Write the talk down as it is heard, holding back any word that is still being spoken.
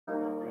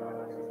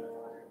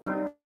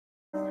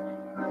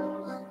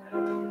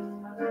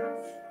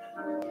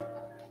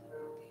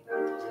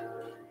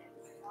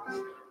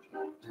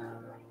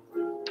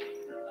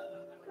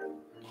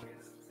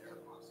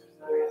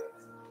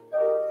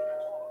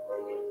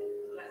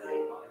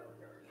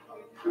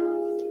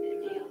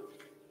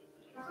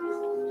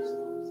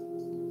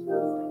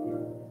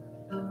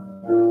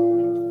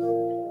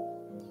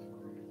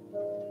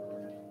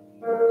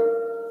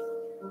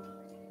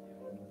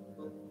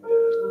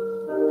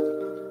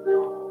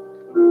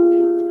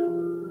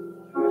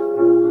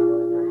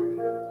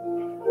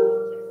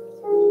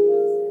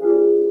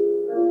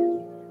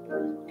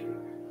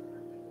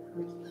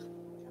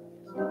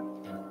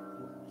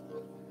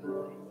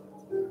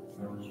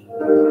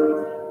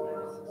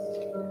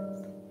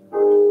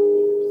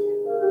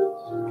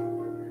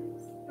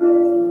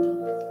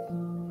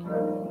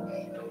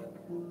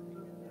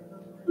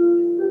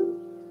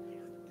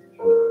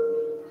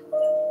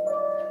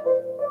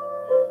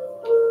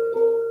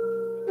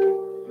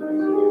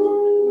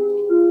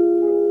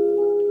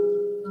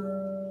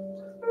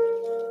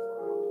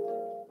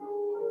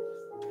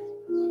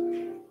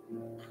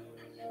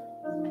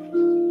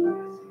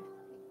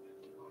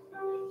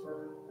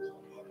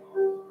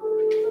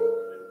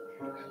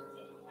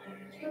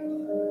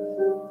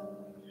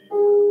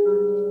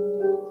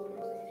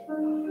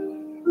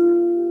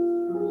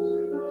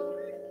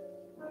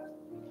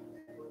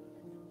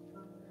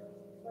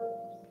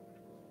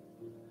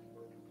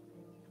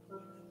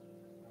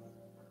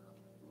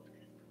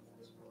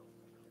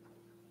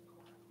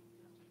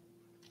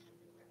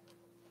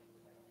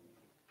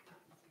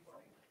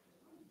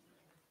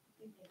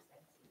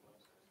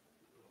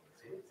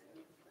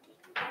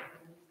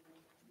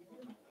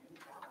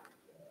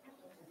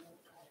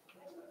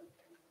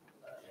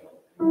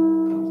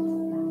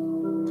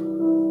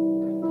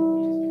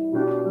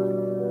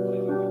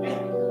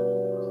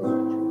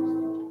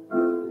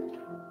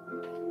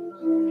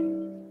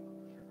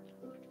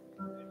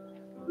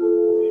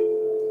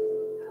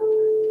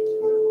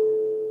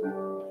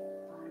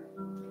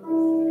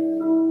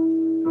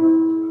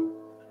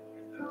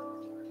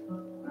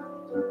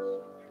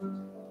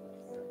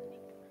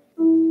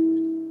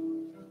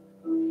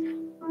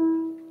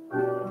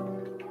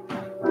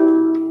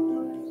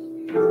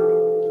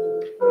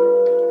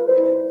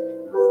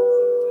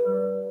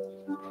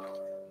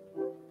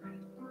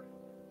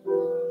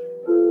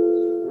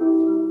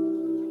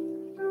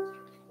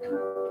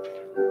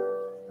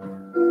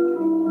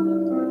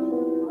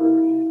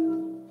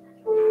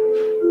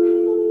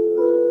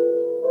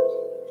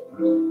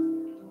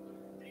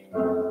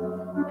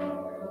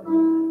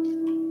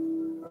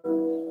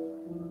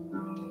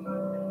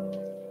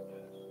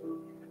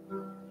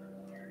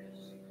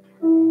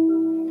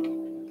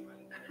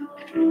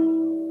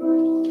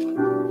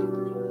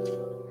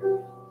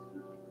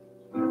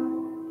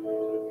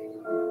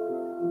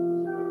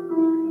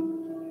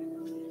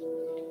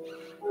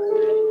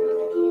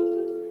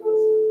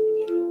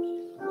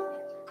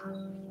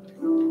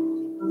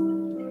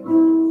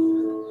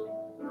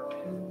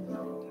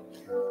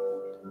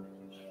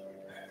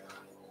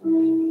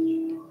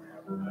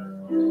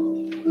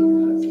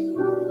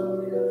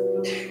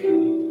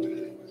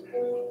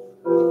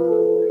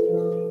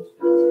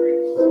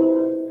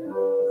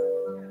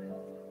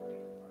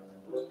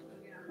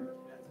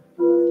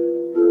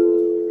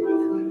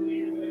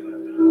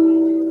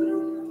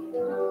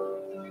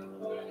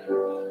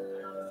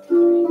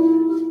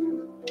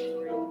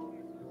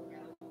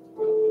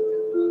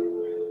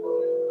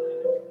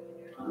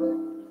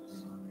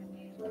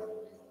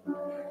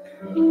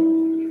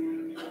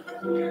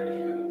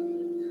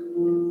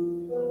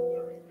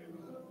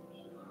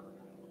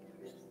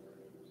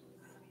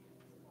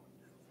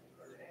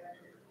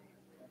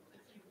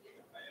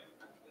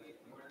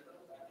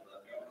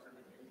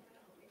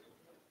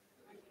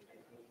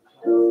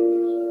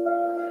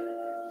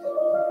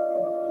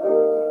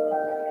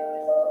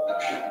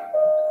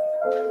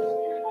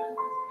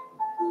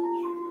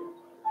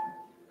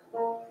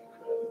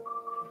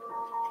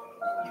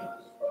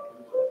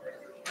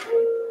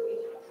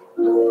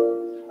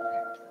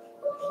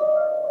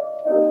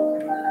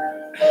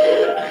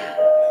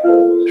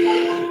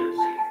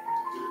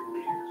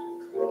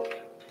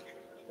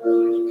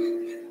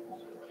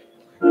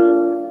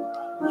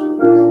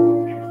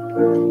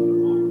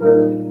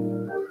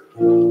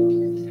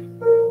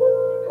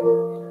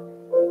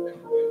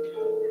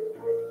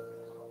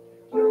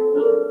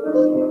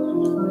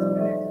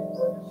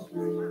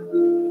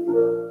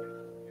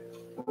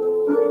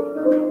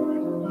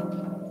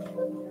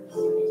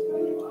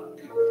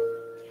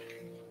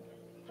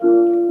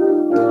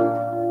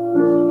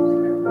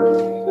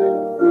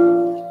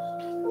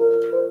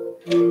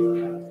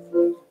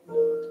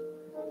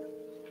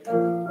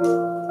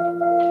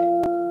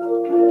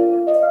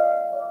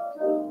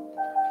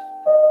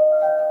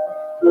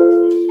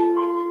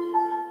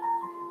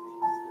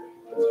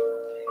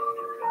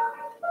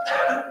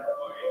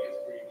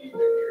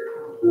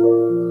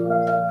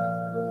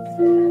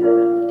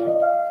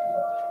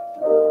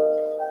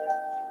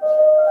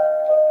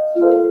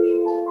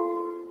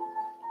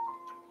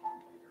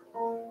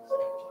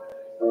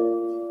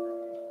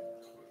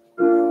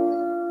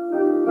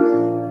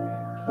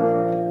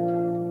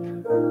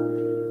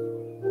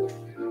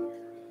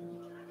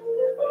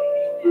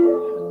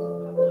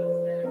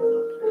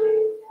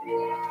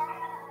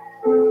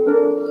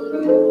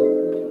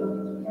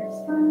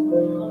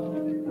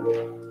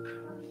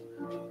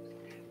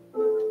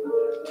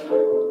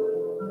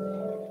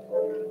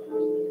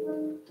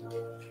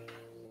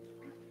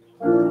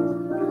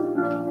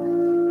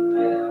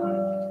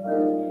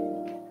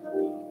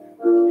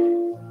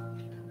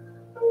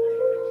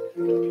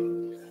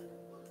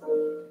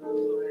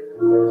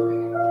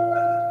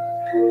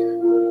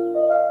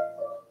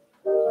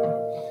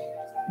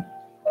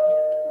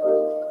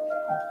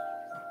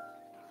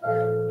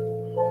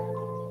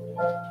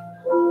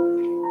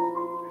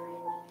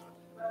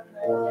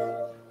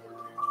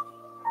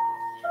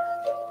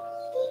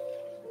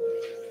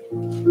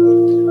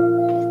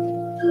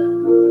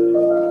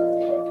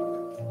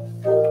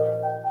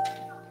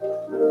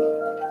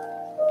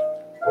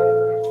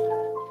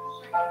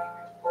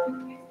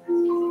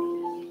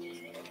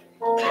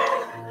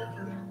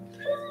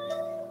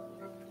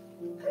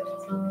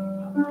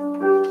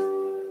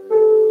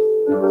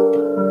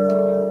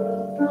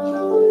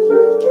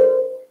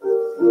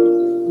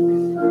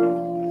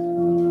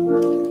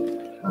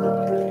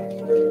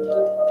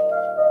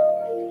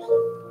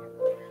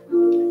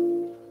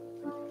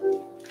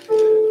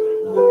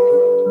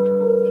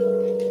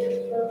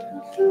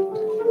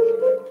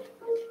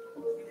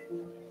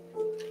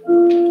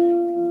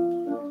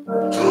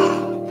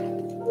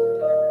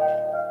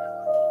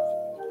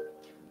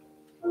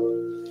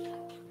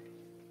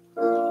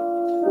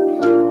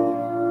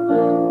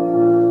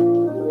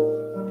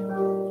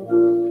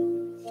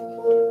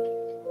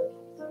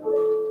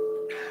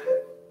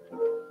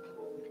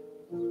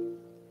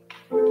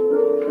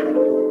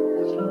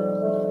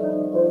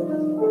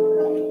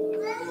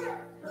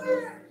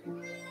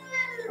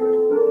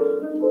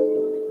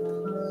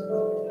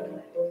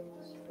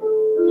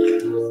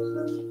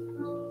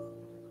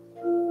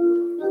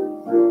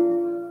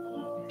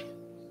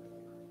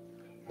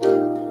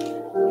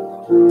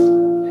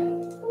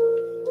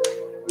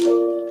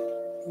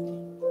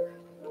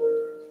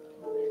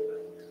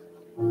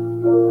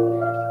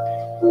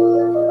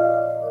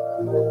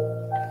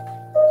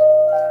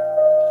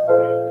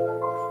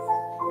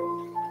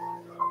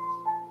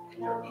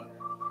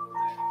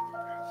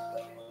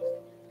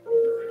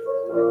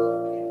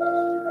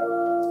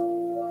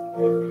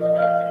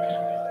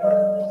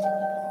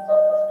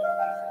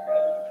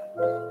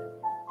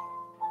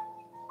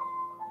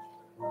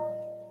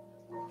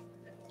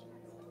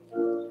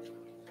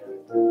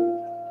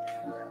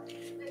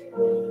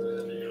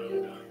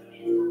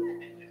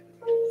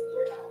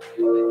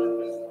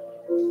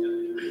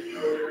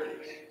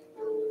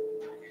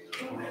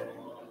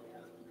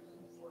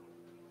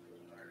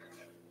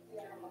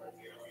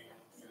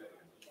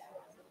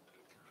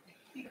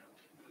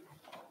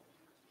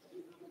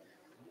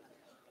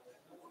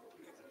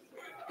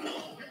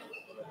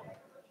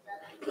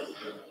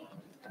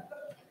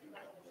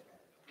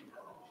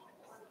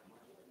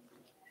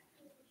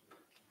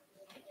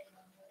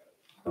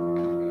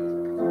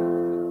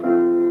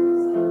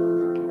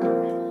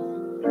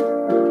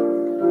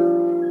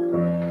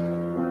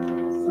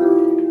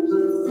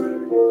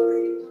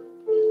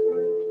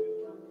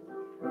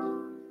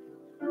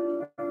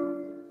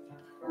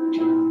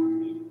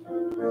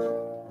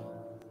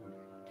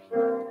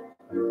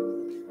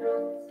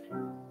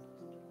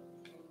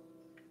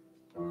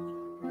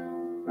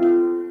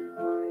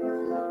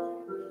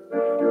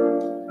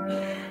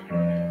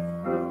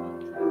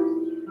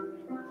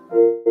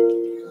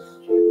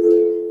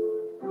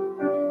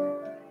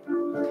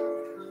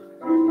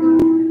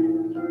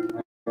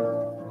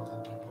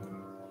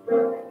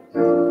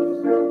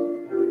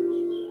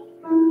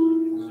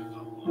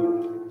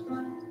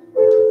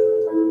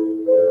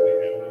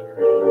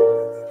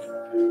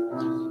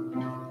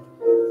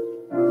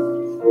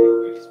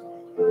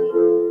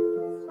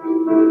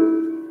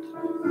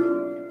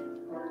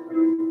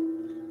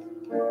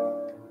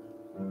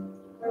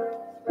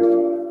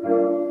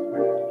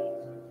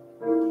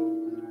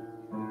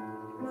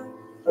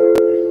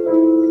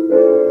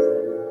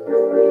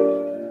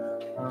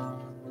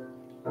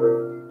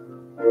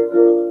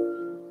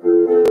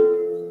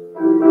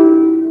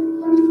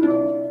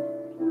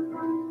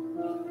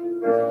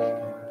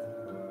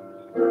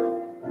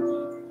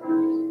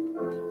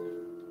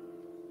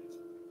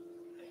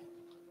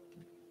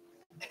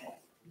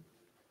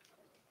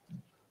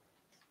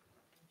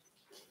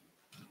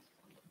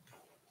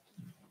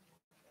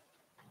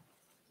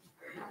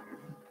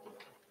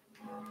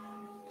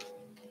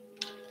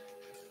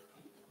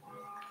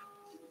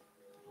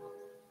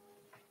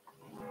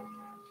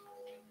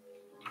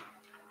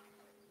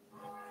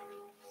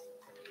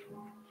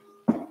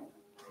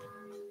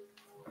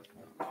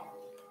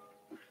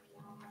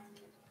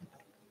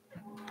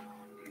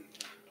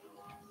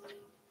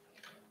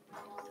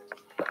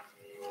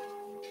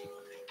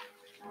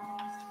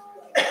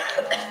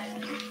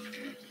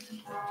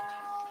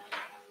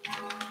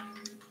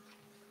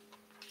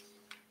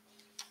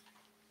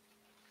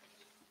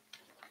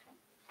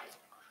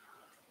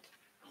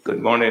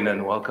Good morning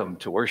and welcome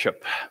to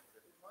worship.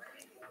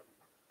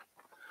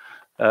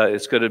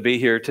 It's good to be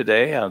here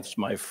today. It's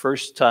my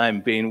first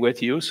time being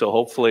with you, so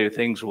hopefully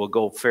things will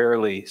go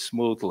fairly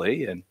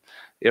smoothly. And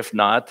if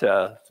not,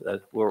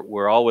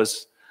 we're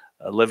always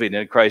living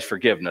in Christ's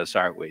forgiveness,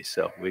 aren't we?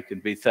 So we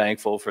can be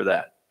thankful for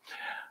that.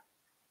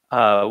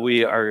 I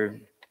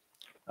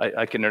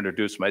can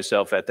introduce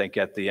myself, I think,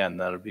 at the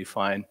end. That'll be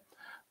fine.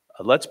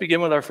 Let's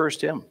begin with our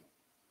first hymn.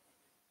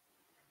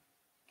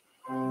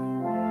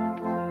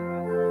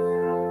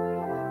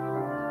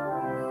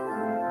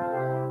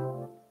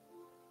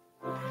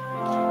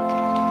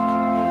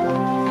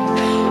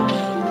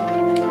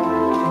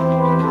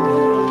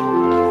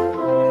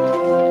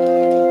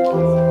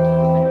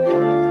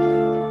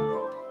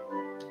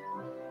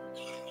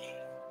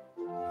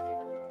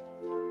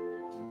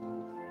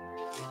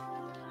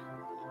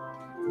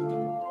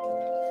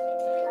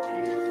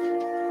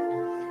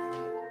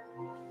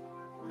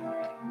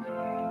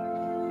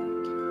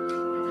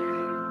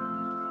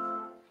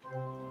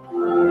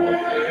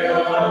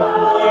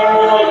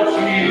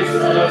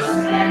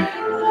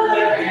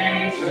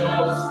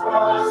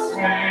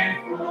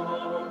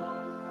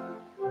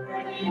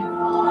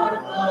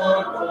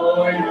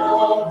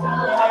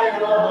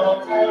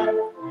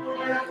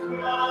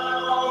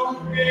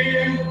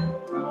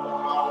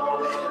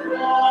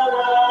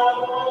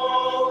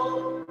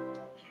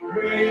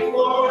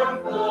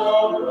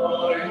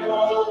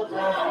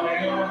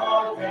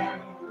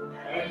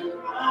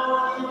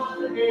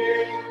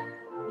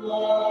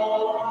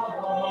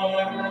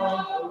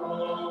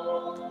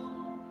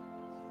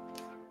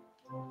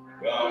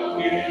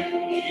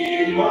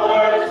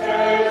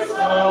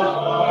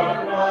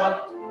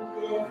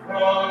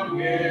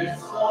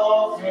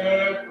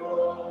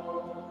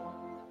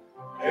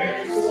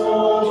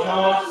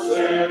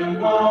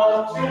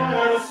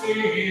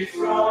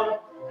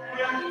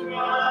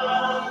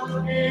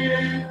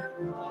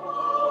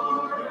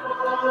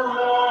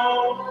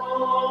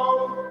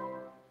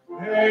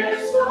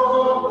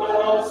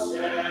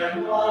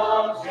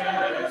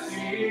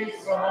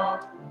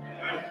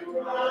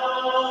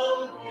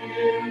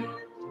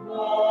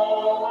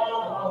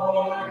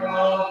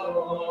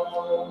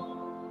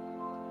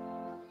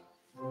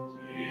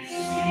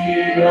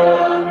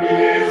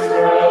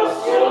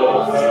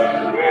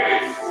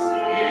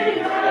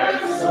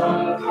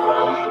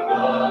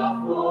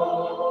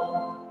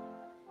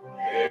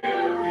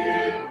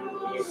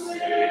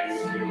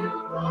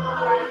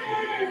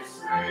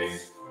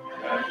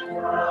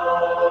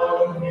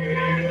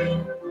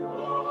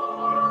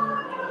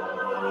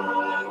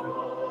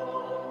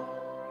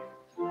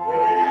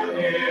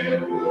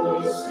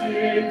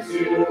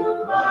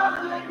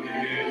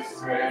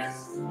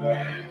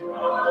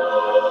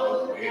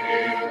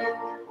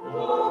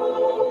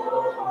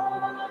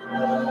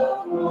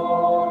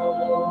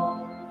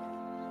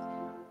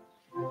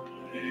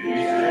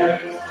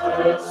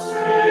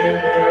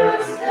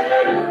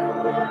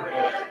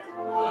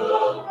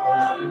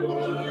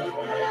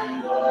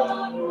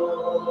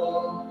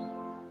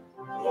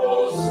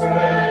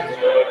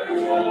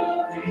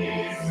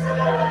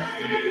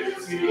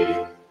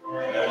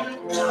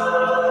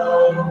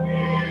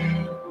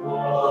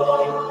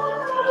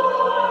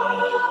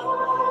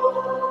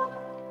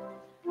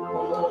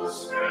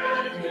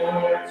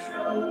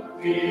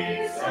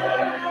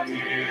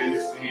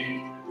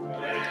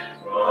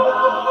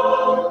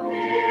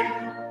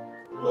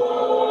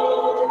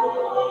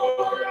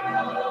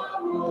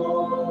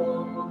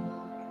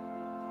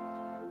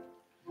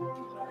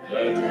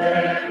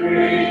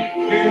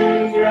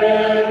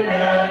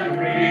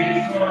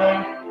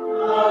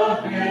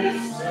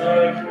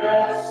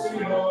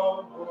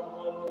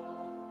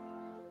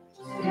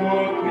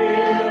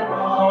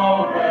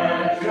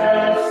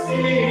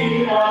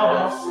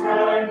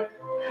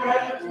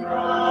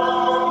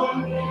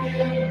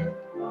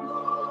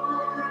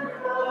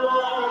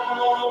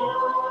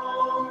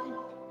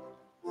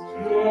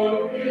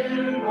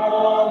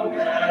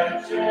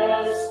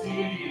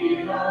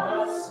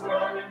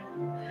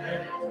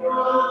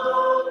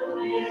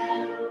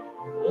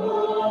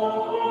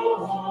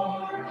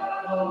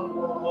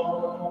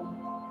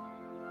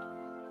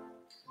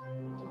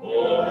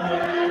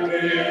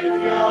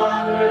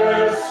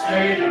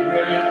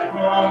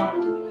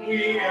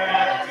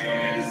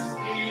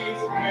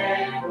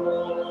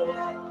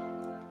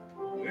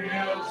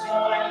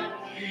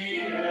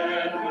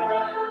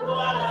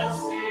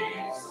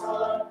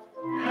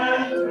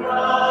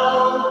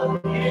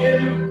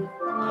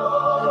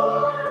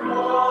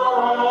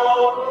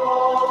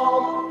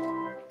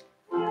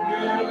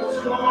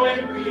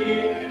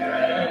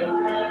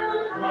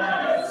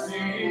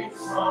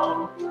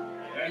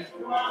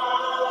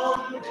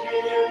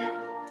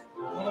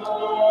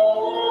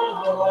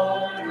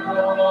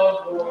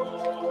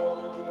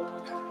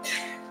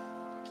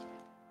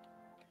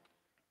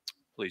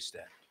 Please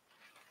stand.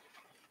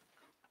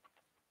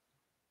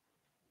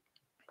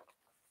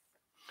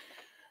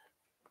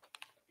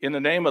 In the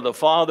name of the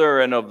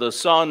Father, and of the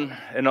Son,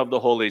 and of the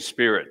Holy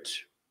Spirit.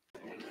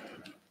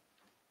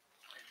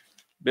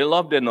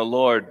 Beloved in the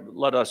Lord,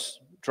 let us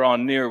draw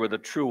near with a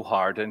true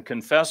heart and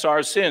confess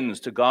our sins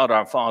to God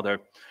our Father,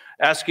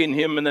 asking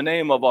him in the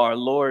name of our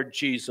Lord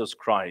Jesus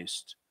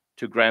Christ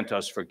to grant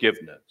us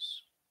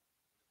forgiveness.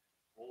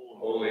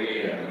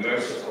 Holy and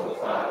merciful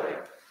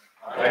Father,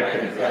 I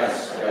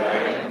confess that I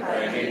am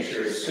by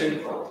nature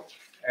sinful,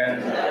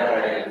 and that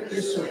I have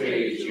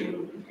disobeyed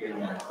you in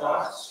my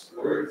thoughts,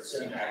 words,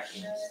 and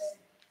actions.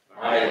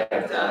 I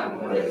have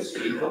done what is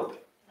evil,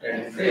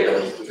 and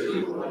failed to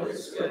do what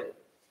is good.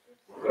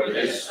 For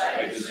this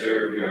I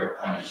deserve your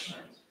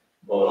punishment,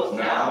 both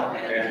now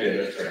and in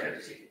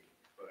eternity.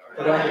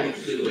 But I am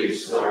truly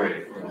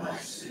sorry for my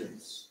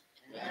sins,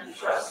 and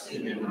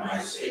trusting in my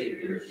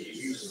Savior,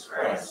 Jesus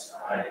Christ,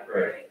 I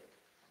pray.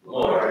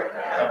 Lord,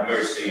 have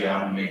mercy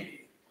on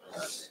me.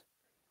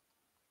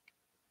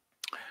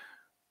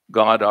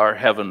 God, our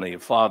heavenly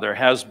Father,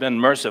 has been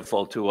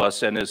merciful to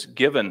us and has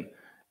given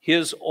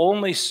his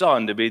only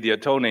Son to be the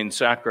atoning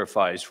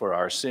sacrifice for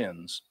our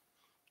sins.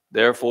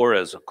 Therefore,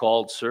 as a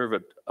called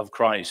servant of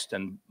Christ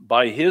and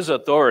by his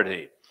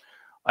authority,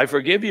 I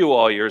forgive you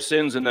all your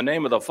sins in the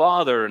name of the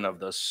Father and of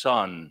the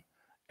Son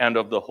and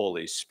of the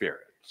Holy Spirit.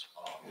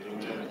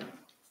 Amen.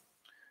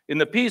 In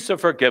the peace of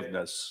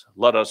forgiveness,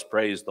 let us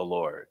praise the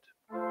Lord.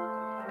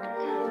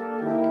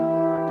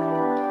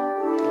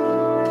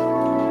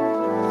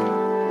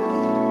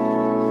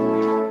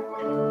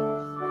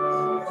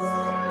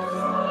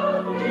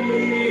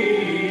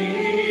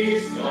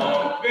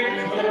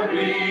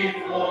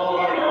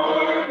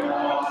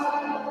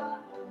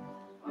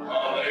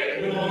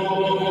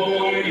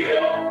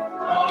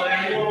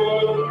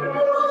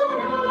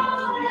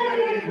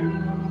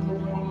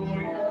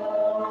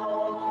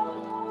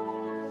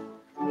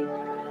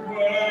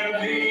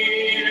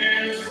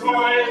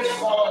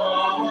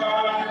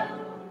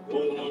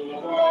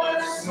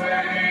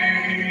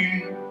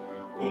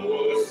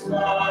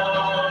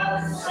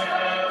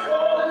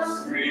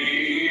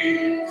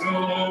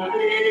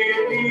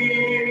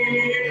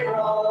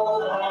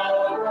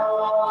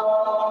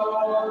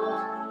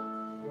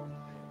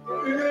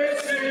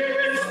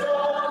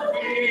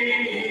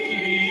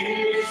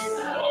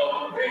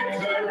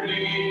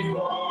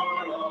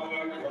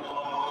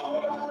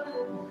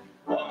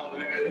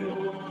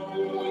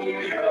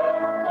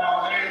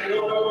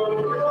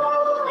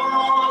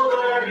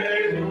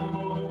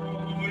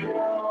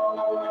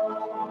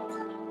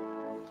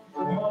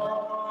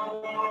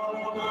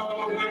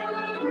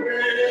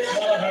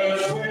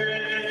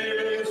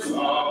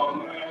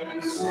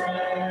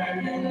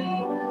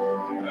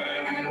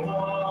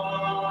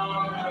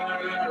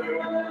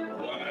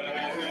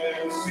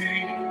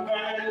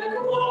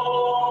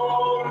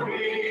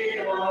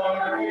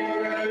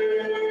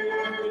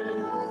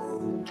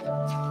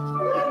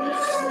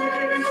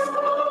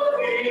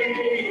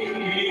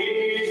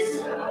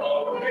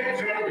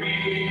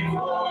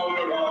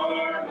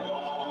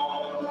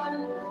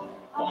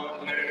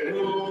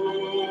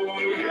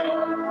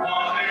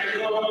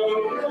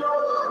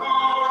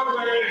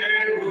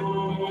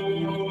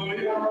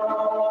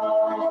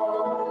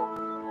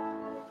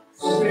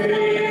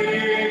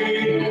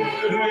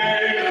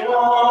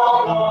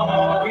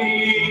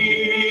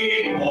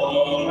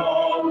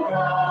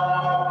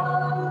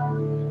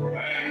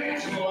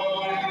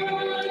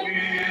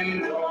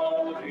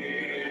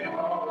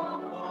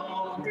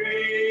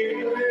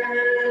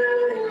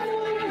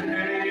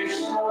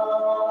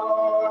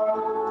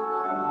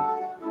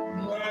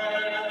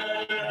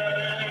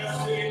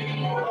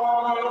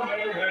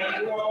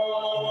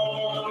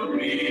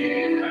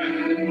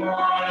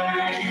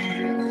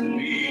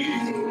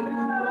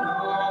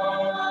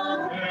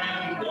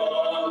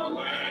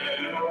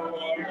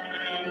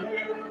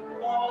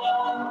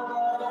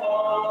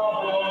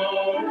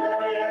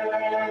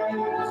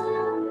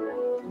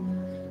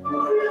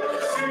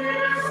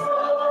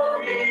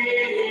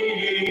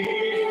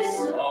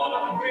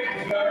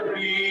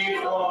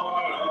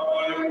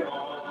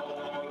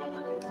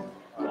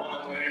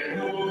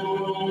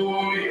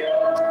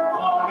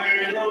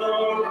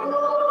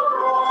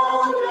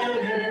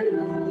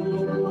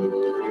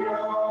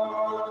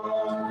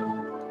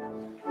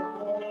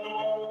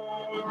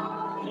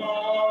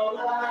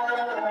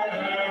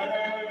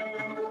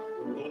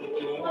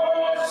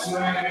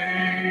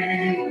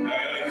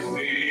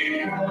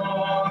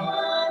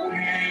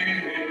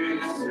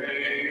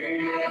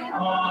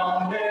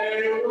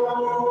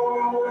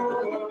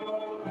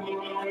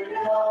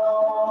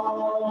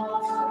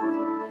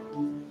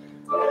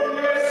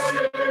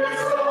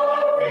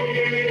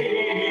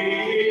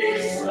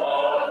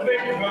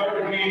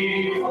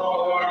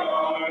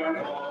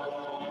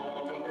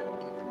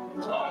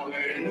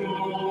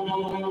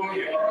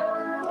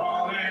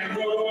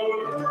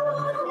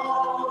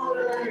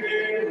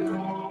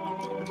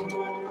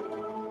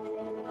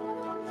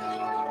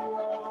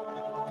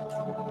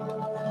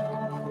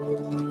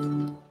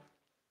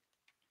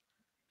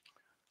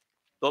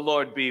 The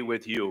Lord be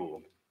with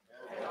you.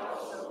 And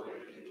also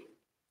with you.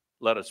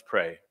 Let us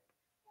pray.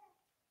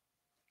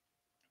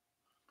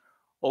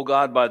 O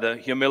God, by the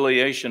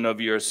humiliation of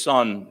your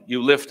Son,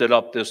 you lifted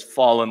up this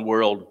fallen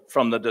world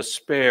from the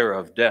despair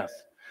of death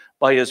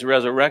by his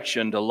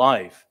resurrection to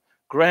life,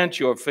 grant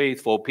your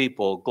faithful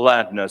people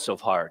gladness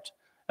of heart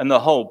and the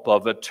hope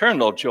of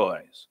eternal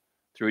joys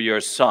through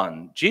your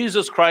Son,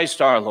 Jesus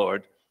Christ our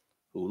Lord,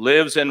 who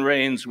lives and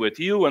reigns with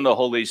you in the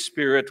Holy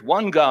Spirit,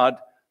 one God,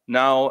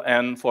 now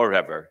and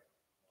forever.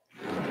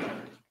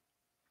 Amen.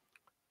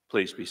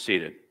 Please be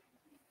seated.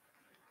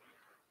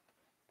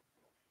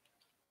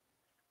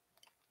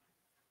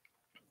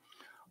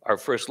 Our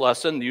first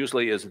lesson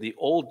usually is the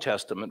Old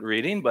Testament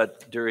reading,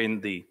 but during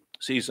the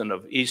season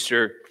of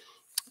Easter,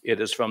 it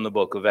is from the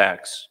book of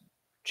Acts,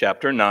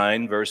 chapter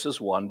 9,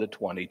 verses 1 to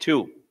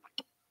 22.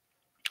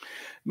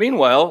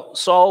 Meanwhile,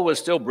 Saul was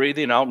still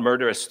breathing out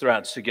murderous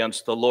threats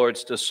against the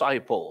Lord's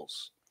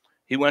disciples.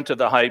 He went to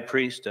the high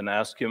priest and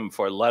asked him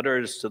for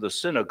letters to the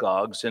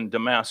synagogues in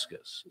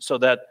Damascus, so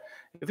that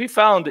if he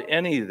found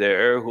any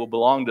there who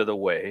belonged to the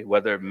way,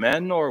 whether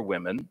men or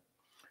women,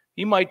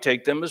 he might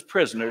take them as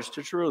prisoners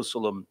to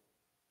Jerusalem.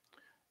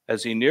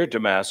 As he neared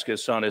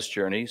Damascus on his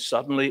journey,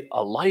 suddenly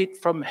a light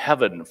from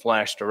heaven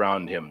flashed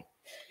around him.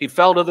 He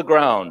fell to the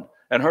ground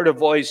and heard a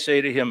voice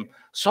say to him,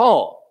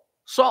 "Saul,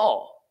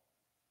 Saul,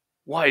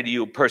 why do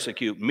you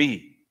persecute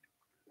me?"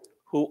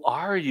 "Who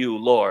are you,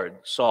 Lord?"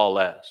 Saul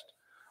asked.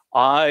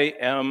 "I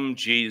am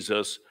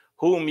Jesus,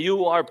 whom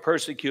you are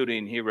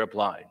persecuting," he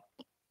replied.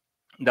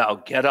 "Now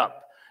get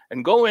up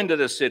and go into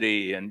the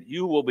city, and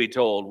you will be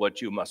told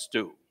what you must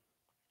do."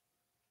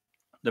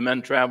 The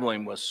men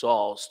traveling with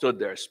Saul stood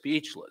there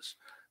speechless.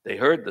 They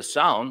heard the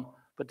sound,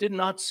 but did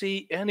not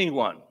see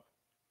anyone.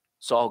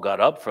 Saul got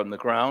up from the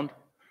ground,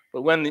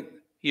 but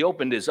when he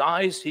opened his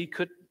eyes, he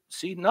could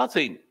see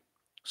nothing.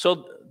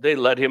 So they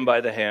led him by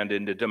the hand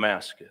into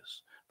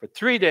Damascus. For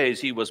 3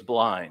 days he was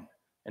blind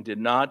and did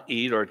not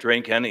eat or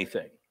drink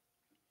anything.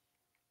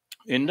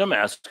 In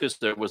Damascus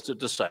there was a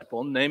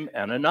disciple named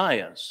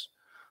Ananias.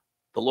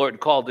 The Lord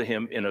called to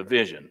him in a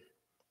vision,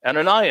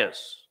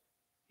 "Ananias."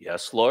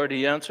 "Yes, Lord,"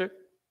 he answered.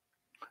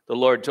 The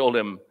Lord told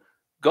him,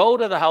 "Go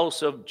to the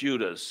house of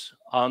Judas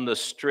on the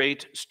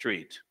straight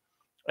street,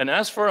 and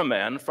ask for a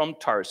man from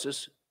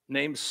Tarsus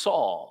named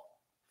Saul,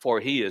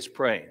 for he is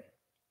praying.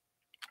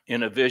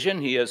 In a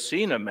vision, he has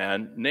seen a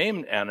man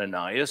named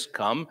Ananias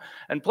come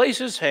and place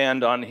his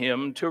hand on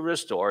him to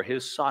restore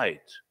his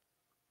sight."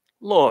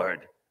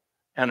 "Lord,"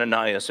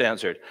 Ananias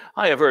answered,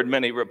 "I have heard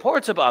many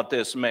reports about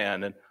this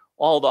man and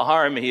all the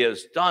harm he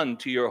has done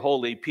to your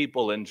holy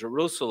people in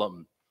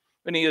Jerusalem.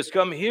 And he has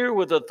come here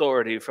with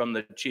authority from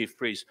the chief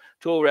priests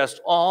to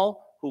arrest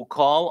all who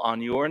call on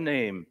your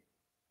name."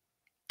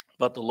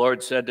 But the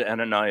Lord said to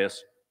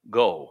Ananias,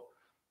 "Go,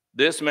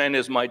 this man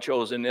is my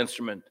chosen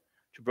instrument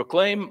to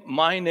proclaim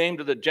my name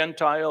to the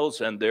Gentiles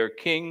and their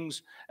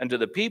kings and to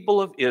the people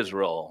of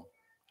Israel.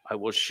 I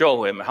will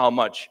show him how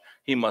much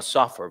he must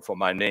suffer for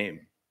my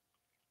name."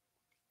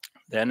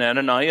 Then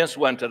Ananias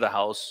went to the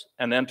house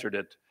and entered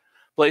it.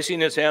 Placing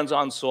his hands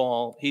on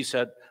Saul, he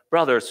said,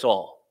 "Brother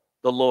Saul,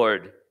 the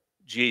Lord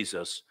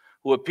Jesus,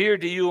 who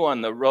appeared to you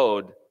on the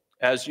road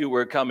as you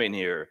were coming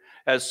here,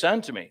 has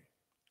sent me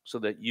so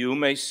that you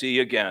may see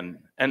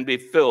again and be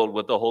filled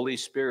with the Holy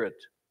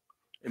Spirit."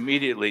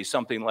 Immediately,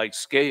 something like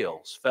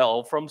scales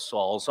fell from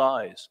Saul's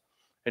eyes,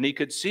 and he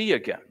could see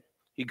again.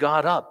 He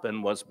got up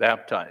and was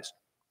baptized.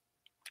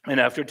 And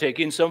after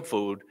taking some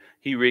food,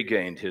 he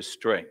regained his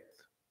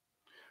strength.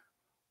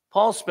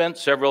 Paul spent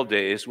several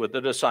days with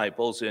the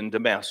disciples in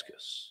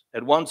Damascus.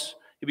 At once,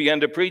 he began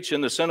to preach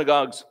in the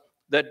synagogues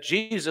that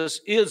Jesus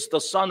is the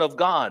Son of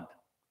God.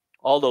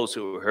 All those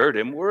who heard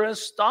him were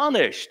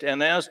astonished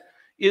and asked,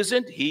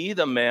 "Isn't he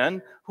the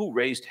man who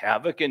raised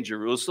havoc in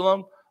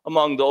Jerusalem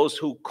among those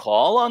who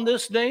call on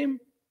this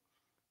name?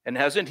 And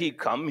hasn't he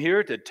come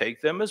here to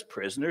take them as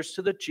prisoners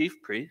to the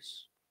chief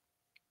priests?"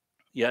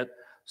 Yet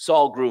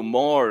Saul grew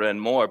more and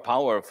more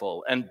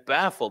powerful and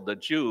baffled the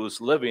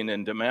Jews living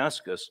in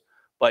Damascus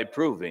by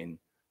proving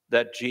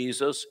that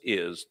Jesus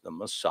is the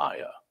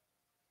Messiah.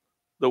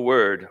 The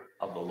word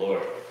of the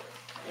Lord.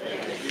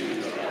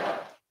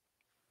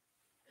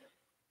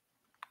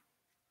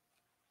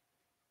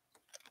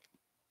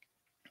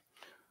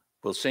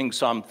 We'll sing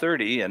Psalm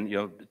 30,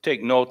 and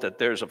take note that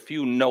there's a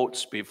few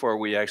notes before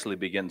we actually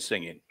begin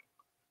singing.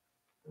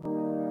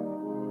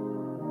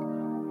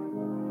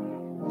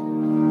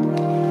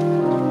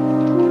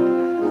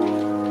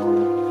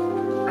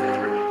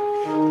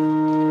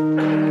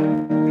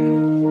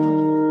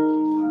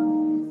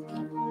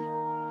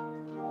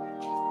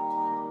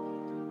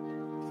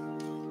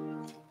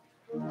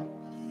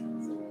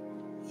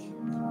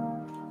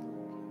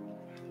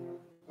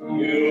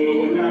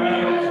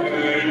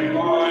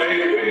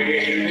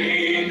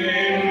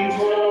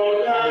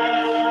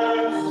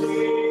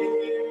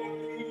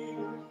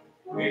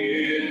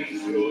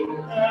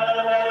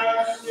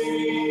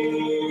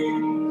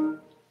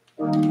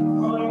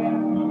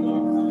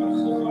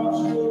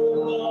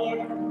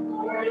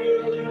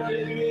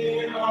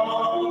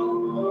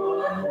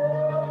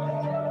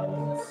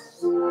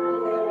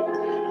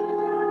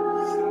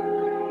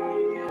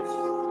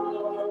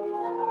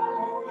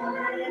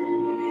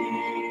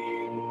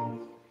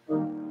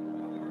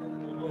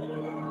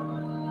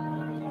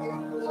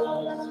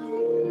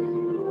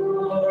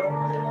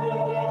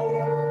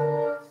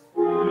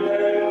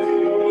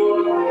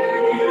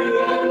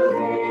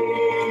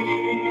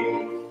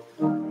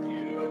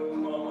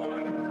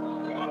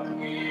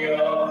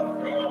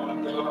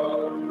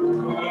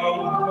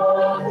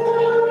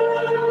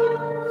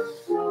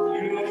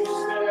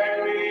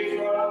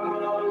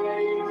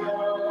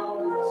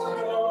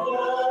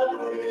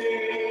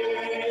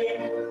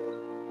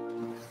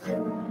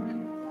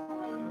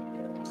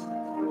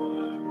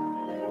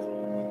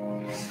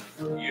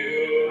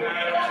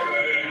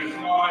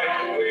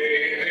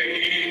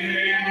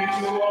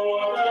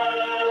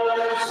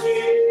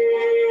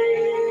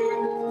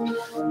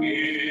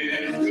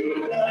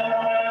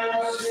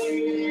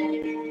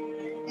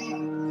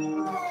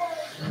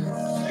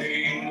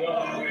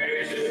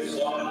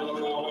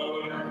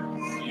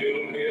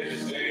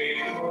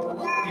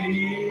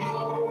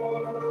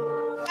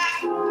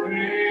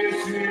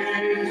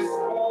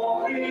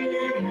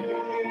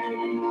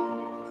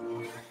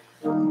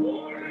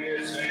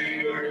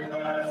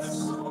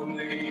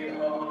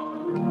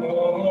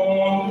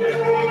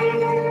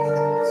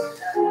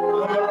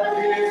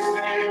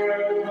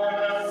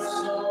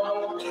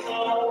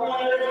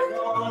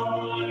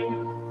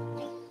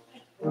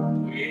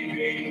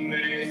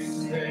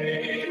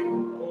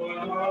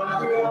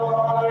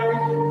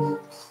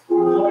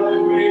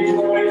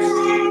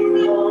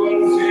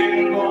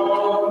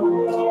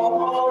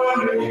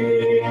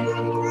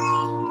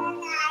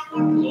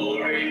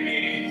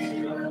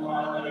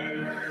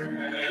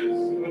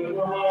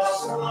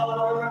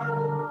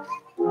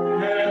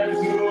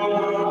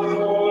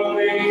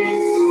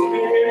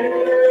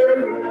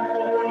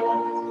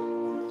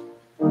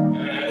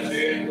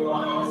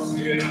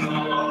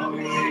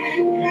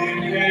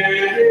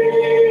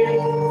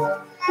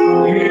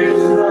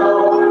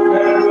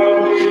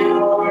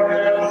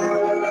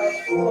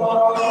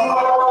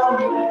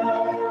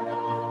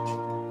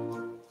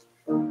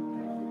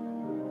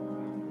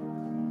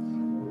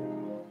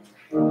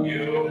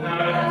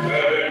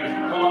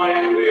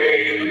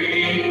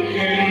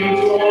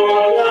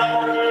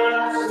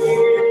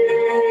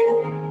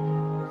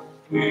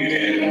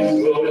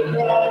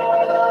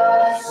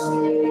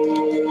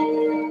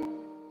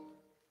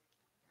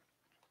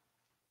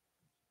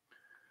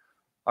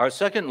 Our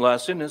second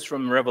lesson is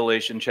from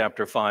Revelation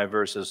chapter 5,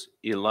 verses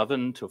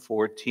 11 to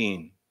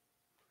 14.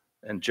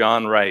 And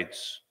John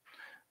writes,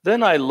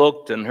 "Then I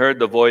looked and heard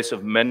the voice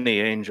of many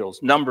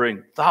angels,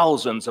 numbering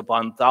thousands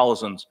upon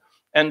thousands,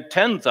 and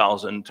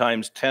 10,000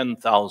 times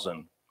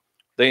 10,000.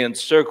 They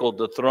encircled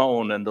the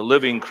throne and the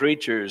living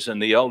creatures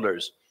and the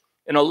elders.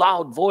 In a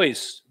loud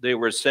voice they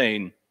were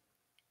saying,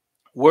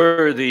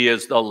 'Worthy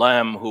is the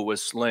Lamb who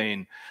was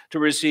slain to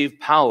receive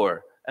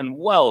power and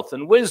wealth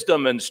and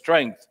wisdom and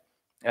strength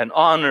and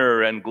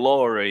honor and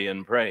glory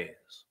and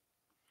praise.'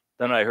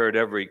 Then I heard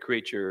every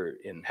creature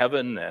in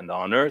heaven and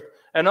on earth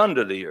and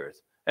under the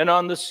earth and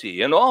on the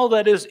sea and all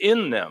that is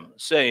in them,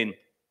 saying,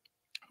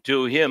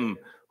 'To him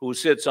who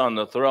sits on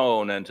the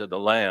throne and to the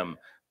Lamb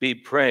be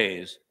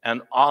praise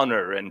and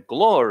honor and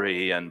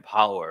glory and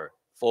power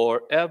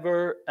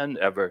forever and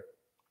ever.'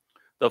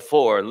 The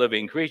four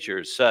living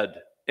creatures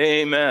said,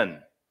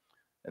 'Amen.'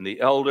 And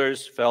the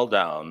elders fell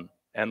down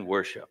and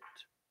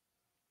worshiped."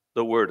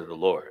 The word of the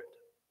Lord.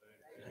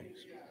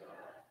 Thanks.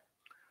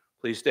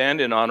 Please stand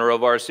in honor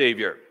of our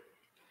Savior.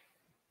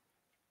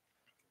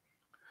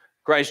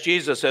 Christ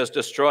Jesus has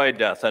destroyed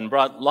death and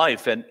brought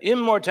life and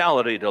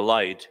immortality to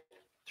light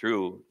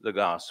through the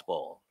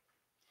gospel.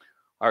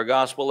 Our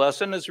gospel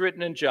lesson is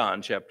written in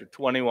John chapter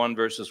 21,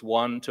 verses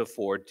 1 to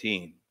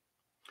 14.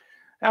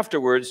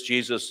 Afterwards,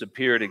 Jesus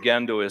appeared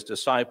again to his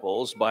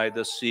disciples by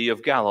the Sea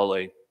of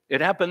Galilee.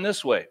 It happened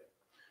this way.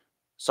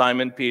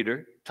 Simon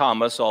Peter,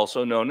 Thomas,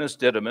 also known as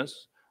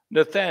Didymus,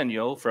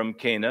 Nathanael from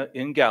Cana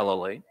in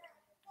Galilee,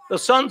 the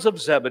sons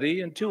of Zebedee,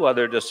 and two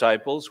other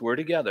disciples were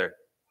together.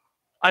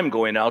 "I'm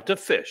going out to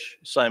fish,"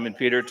 Simon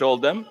Peter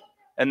told them,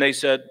 and they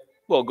said,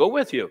 "We'll go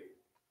with you."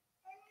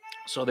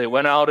 So they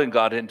went out and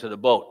got into the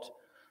boat,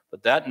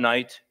 but that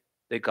night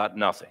they caught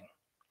nothing.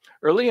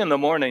 Early in the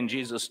morning,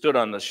 Jesus stood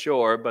on the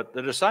shore, but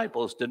the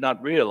disciples did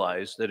not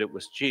realize that it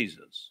was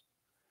Jesus.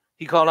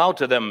 He called out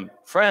to them,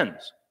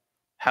 "Friends,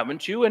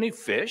 haven't you any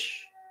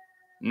fish?"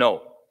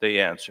 "No," they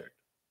answered.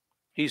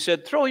 He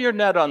said, "Throw your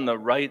net on the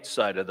right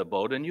side of the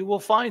boat and you will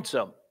find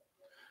some."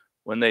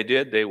 When they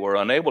did, they were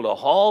unable to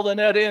haul the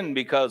net in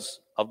because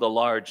of the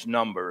large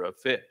number of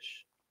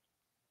fish.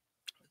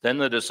 Then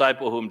the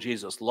disciple whom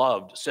Jesus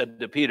loved said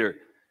to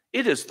Peter,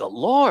 "It is the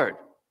Lord."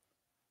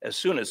 As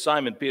soon as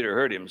Simon Peter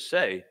heard him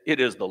say,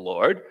 "It is the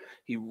Lord,"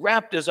 he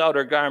wrapped his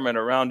outer garment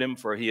around him,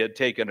 for he had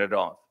taken it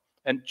off,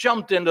 and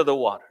jumped into the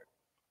water.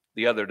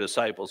 The other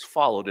disciples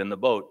followed in the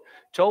boat,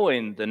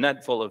 towing the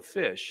net full of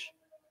fish,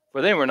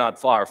 for they were not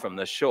far from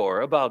the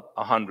shore, about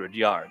 100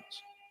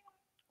 yards.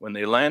 When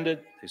they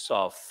landed, they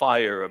saw a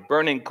fire of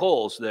burning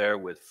coals there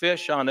with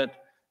fish on it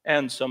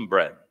and some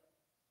bread.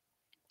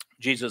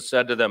 Jesus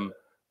said to them,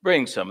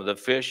 "Bring some of the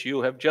fish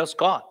you have just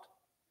caught."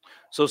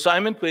 So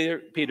Simon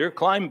Peter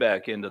climbed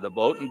back into the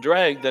boat and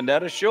dragged the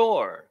net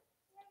ashore.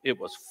 It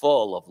was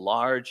full of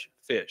large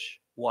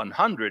fish,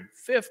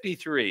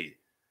 153.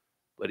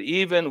 But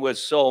even with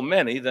so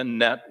many, the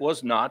net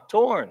was not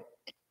torn.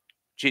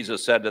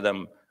 Jesus said to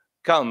them,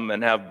 "Come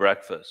and have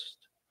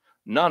breakfast."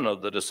 None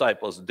of the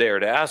disciples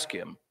dared ask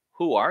him,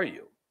 "Who are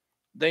you?"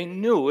 They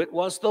knew it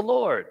was the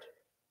Lord.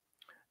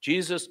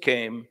 Jesus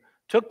came,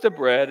 took the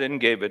bread and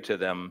gave it to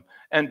them,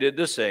 and did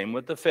the same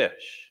with the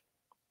fish.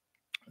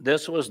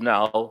 This was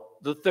now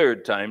the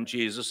third time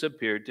Jesus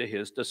appeared to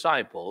his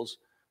disciples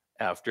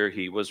after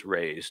he was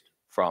raised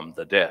from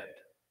the dead.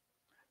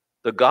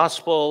 The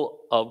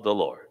gospel of the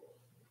Lord.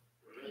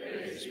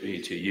 Praise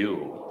be to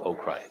you, O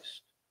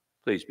Christ.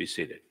 Please be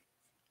seated.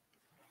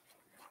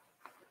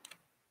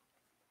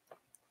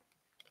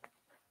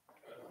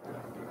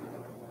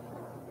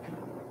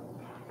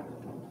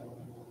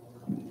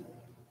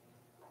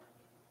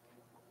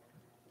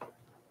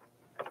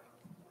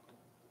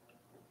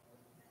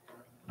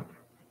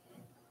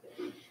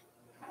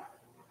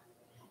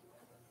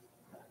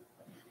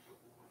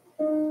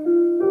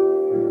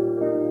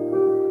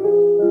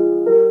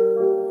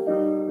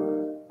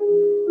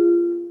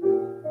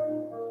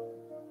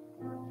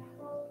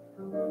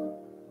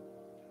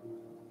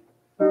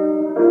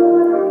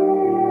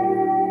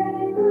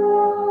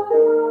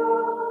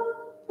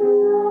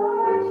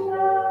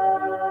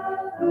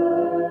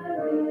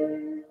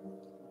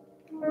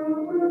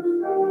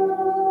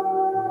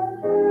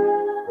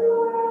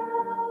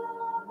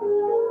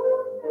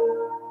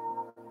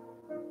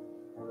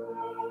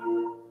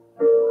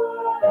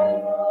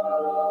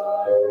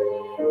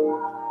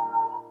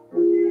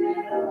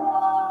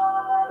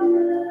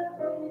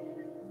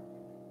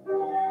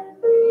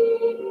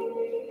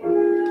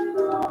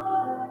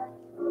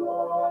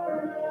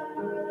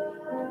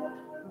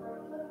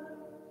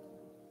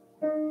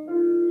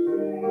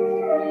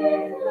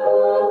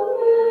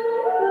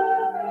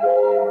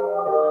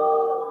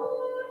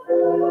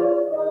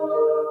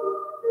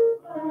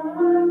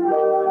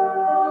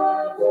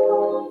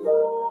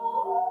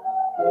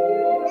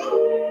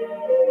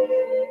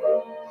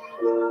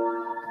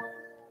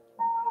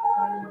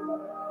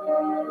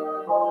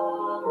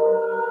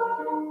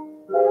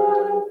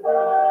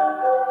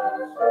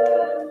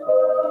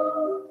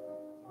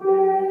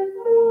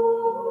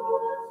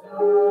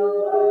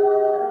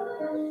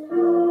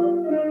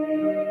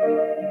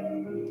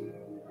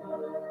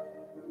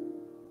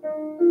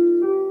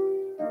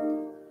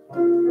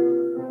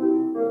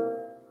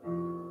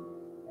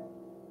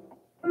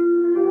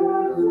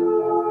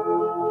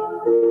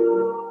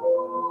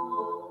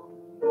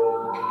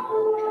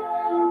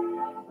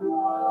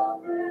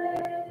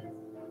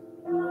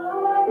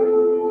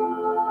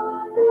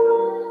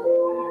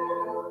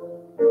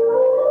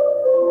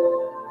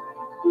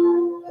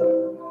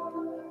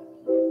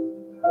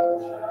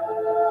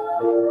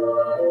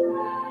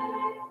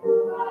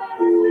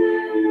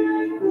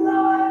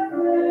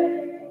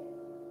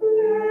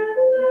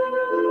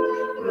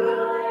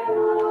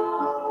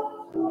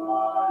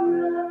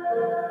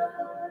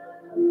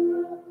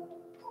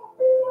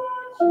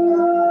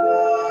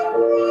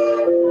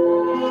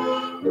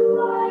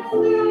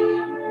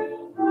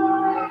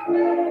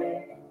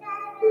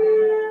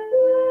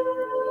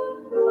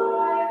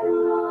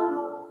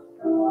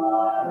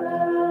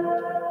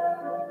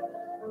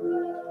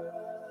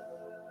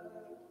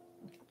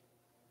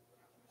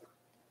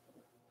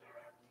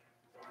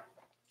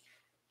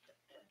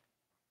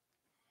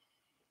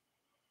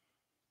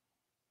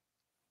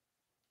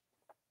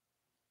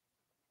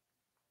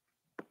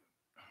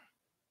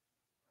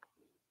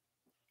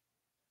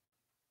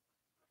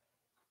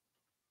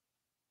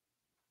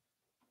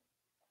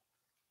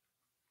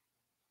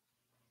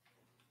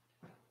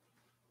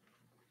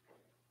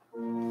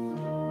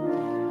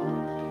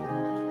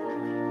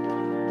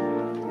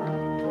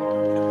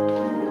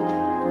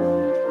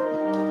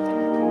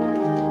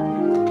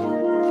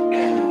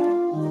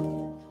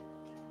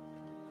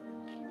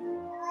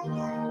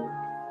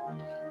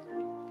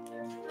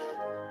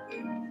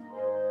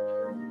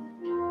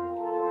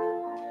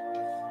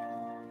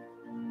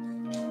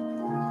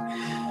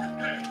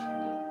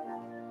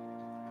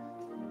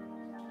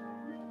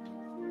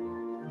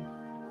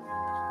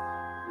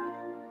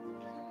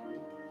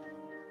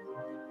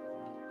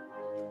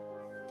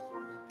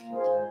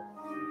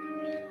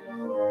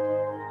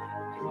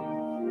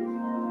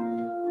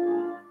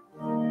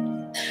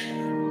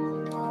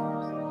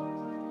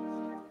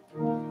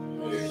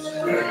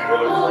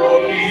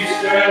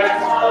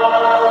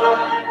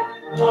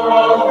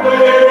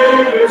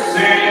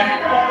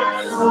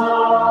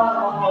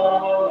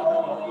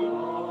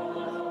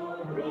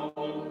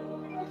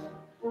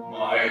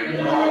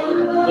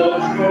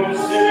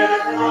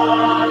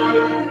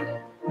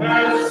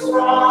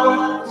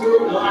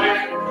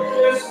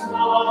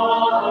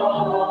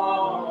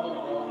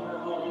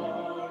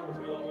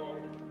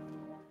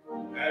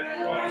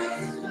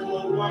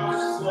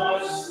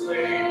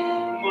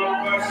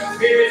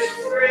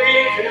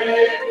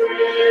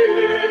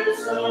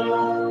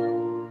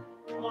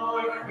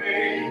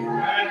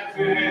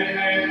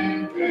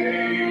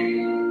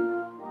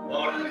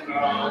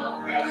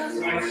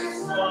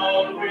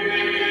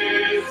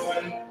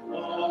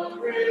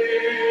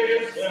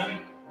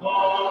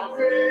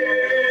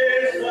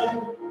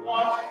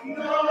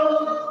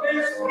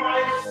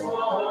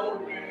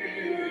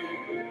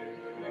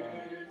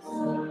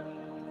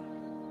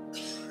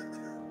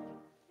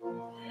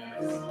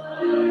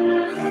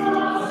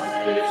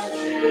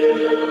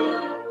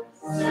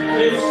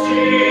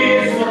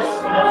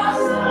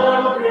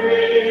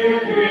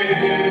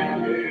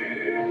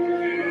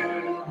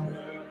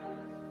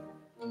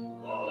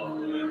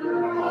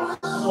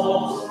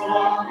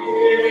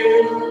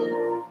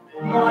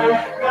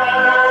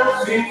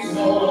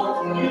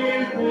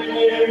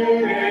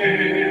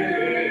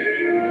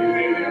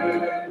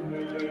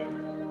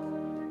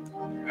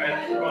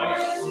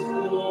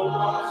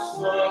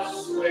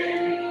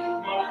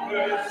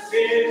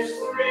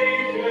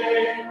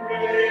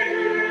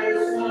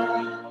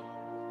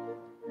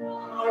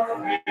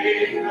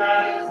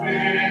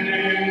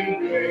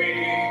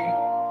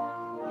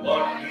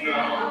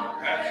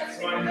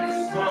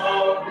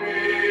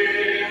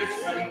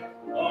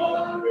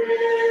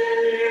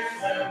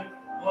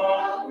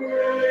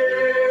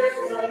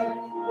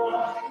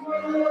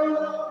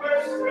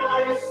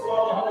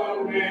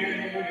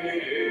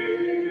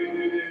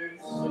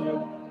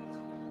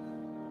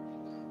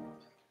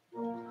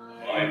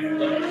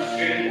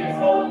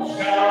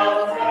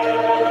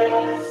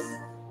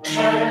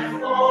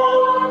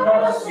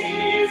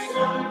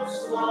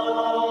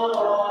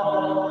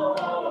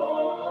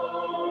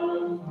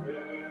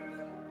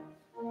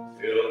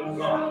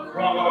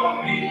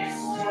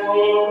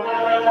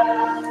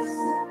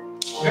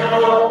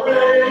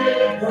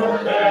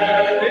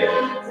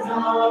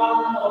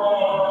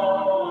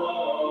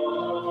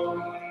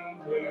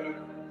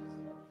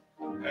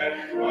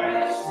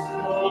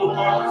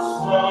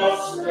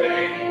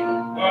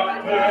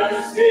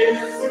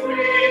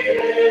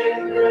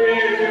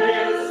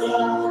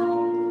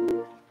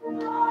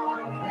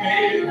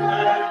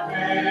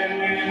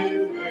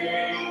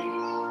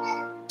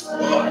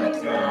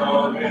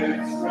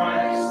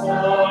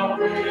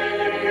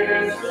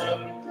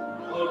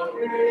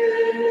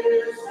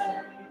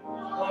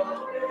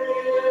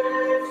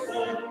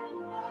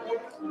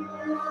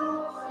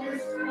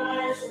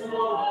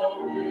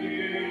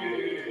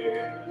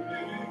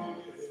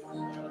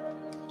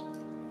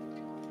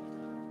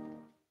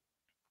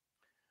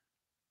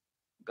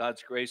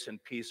 God's grace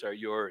and peace are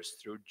yours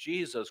through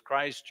Jesus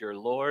Christ, your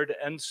Lord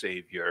and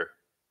Savior.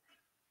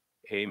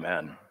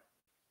 Amen.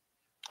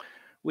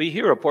 We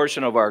hear a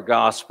portion of our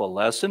gospel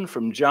lesson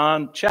from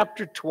John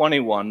chapter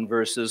 21,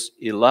 verses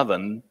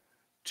 11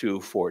 to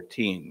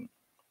 14.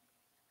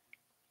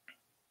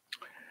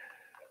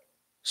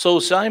 So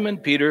Simon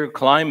Peter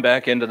climbed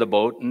back into the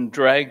boat and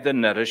dragged the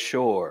net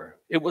ashore.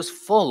 It was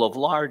full of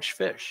large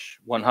fish,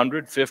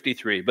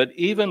 153, but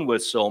even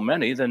with so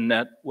many, the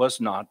net was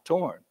not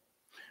torn.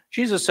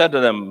 Jesus said to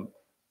them,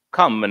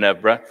 "Come and have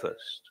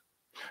breakfast."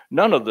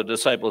 None of the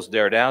disciples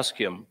dared ask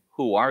him,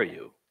 "Who are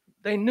you?"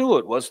 They knew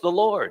it was the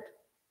Lord.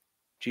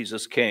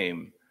 Jesus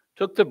came,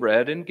 took the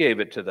bread and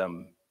gave it to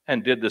them,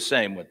 and did the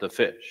same with the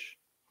fish.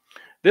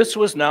 This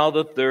was now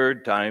the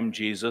third time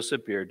Jesus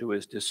appeared to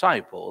his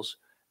disciples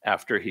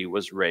after he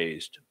was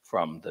raised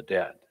from the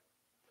dead.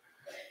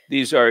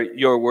 These are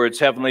your words,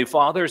 Heavenly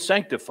Father.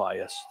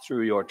 Sanctify us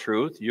through your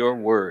truth. Your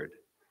word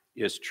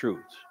is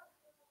truth.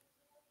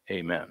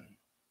 Amen.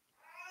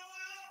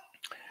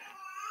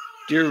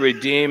 Dear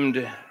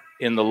redeemed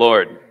in the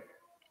Lord,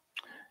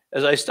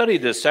 as I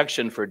studied this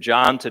section for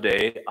John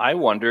today, I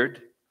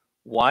wondered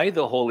why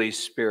the Holy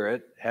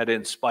Spirit had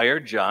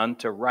inspired John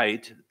to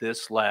write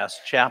this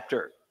last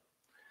chapter.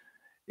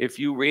 If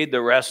you read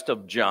the rest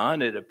of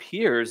John, it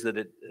appears that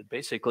it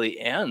basically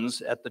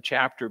ends at the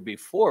chapter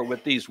before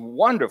with these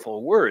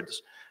wonderful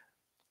words.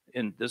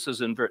 This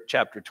is in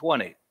chapter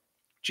 20.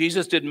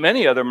 Jesus did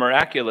many other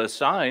miraculous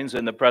signs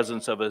in the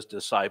presence of his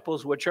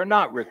disciples, which are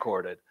not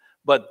recorded,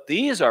 But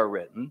these are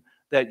written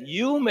that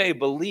you may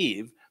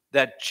believe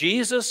that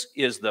Jesus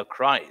is the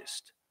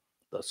Christ,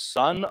 the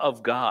Son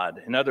of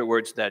God. In other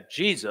words, that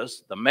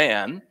Jesus, the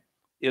man,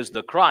 is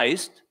the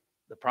Christ,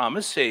 the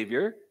promised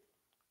Savior,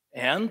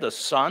 and the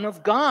Son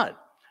of God.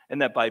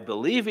 And that by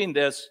believing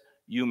this,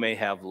 you may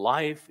have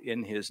life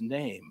in his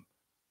name.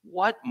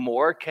 What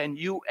more can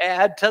you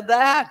add to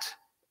that?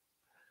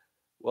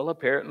 Well,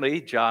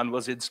 apparently, John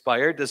was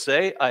inspired to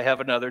say, I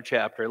have another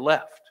chapter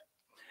left.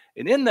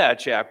 And in that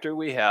chapter,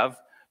 we have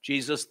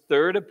Jesus'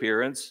 third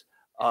appearance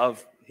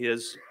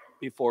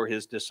before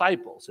his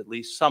disciples, at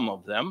least some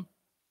of them,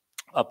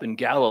 up in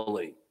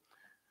Galilee.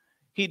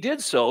 He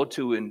did so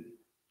to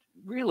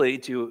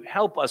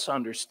help us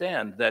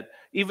understand that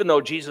even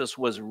though Jesus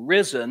was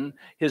risen,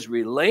 his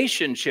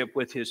relationship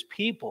with his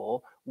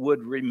people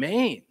would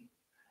remain,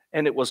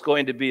 and it was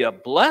going to be a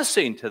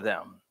blessing to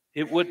them.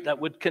 That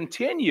would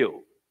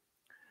continue.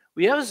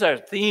 We have as our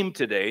theme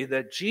today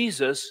that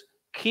Jesus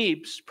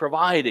keeps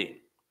providing.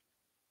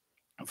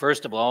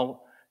 First of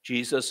all,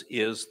 Jesus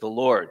is the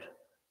Lord.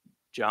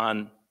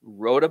 John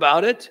wrote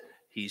about it.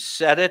 He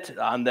said it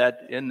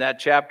in that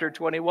chapter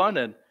 21,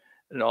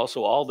 and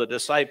also all the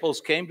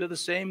disciples came to the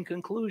same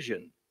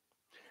conclusion.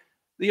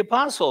 The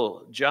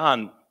Apostle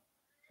John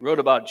wrote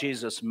about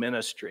Jesus'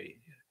 ministry.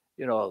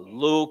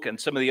 Luke and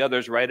some of the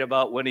others write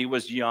about when he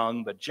was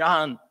young, but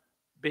John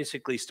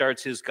basically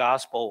starts his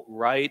gospel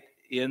right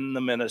in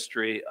the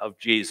ministry of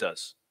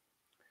Jesus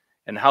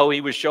and how he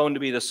was shown to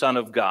be the Son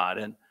of God,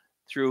 and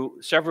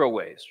through several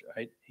ways,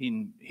 right?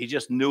 He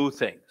just knew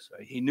things.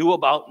 Right? He knew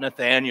about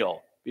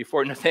Nathanael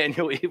before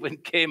Nathanael even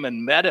came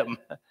and met him.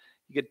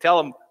 He could tell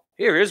him,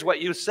 here's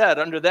what you said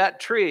under that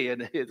tree.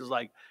 And it was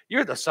like,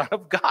 you're the Son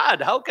of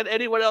God. How can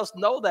anyone else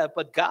know that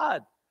but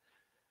God?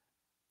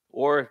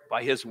 Or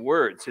by his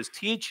words, his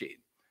teaching,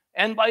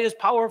 and by his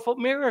powerful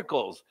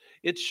miracles,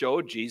 it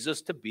showed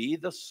Jesus to be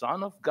the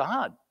Son of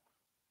God.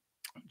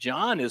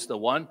 John is the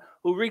one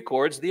who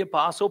records the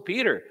Apostle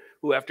Peter,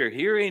 who after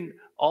hearing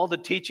all the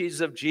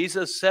teachings of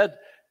Jesus said,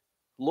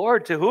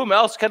 Lord, to whom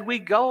else can we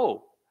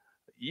go?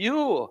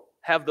 You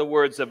have the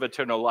words of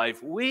eternal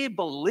life. We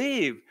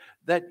believe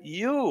that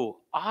you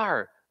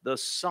are the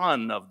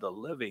Son of the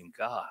living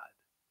God.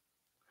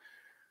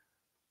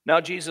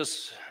 Now,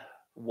 Jesus,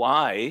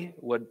 why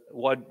would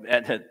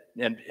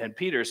and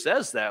Peter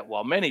says that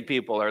while many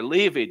people are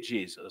leaving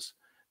Jesus,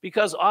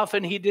 because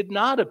often he did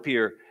not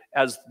appear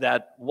as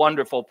that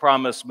wonderful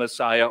promised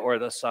Messiah or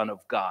the Son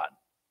of God.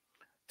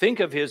 Think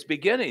of his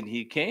beginning.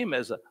 He came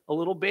as a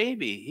little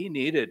baby. He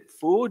needed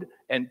food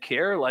and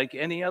care like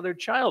any other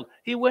child.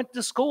 He went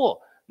to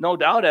school. No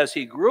doubt as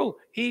he grew,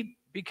 he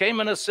became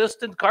an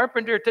assistant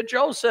carpenter to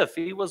Joseph.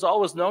 He was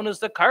always known as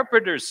the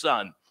carpenter's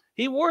son.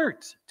 He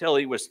worked till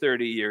he was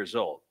 30 years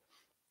old.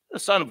 The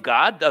Son of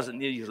God doesn't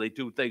usually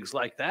do things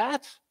like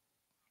that.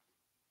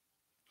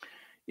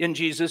 In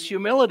Jesus'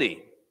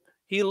 humility,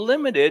 he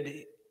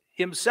limited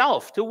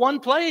himself to one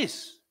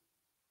place.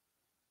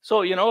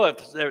 So,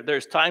 if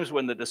there's times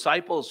when the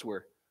disciples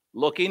were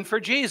looking for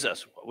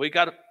Jesus, we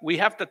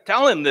have to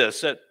tell him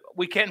this, that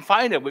we can't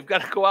find him. We've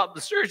got to go out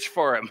and search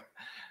for him.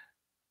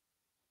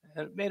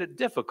 And it made it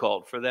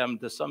difficult for them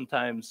to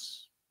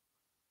sometimes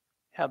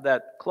have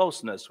that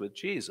closeness with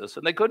Jesus,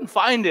 and they couldn't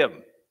find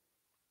him.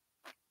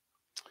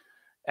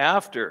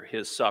 After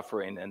his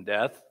suffering and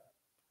death,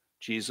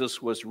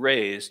 Jesus was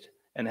raised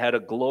and had a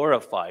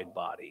glorified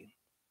body.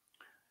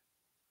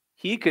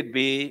 He could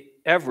be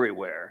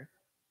everywhere,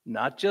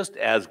 not just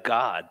as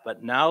God,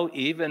 but now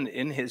even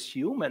in his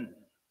human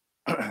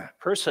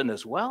person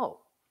as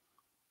well.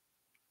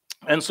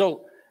 And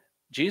so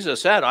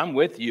Jesus said, I'm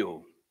with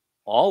you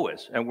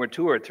always. And where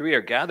two or three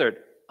are gathered,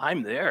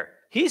 I'm there.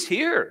 He's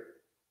here.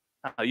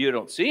 Now, you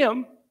don't see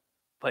him,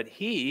 but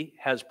he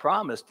has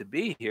promised to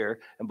be here.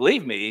 And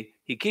believe me,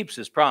 he keeps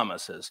his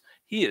promises.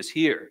 He is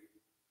here.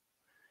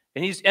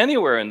 And he's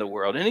anywhere in the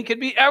world. And he can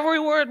be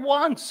everywhere at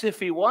once if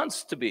he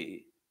wants to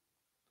be.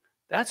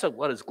 That's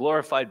what his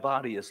glorified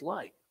body is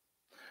like.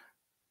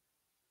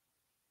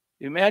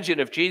 Imagine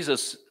if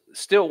Jesus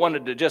still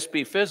wanted to just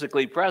be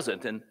physically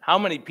present, and how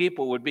many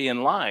people would be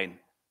in line?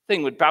 The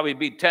thing would probably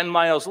be 10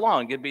 miles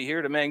long. You'd be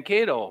here to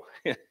Mankato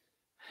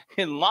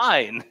in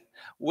line,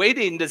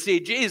 waiting to see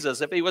Jesus.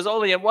 If he was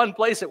only in one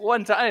place at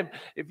one time,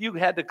 if you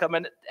had to come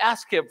and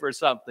ask him for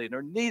something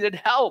or needed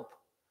help.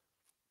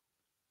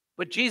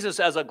 But Jesus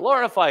has a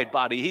glorified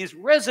body. He's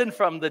risen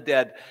from the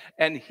dead,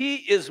 and he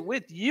is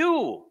with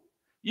you.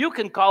 You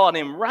can call on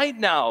him right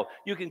now.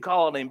 You can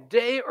call on him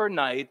day or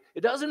night.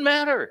 It doesn't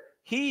matter.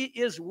 He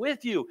is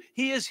with you.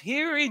 He is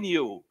hearing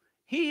you.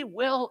 He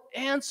will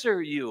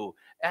answer you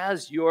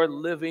as your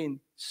living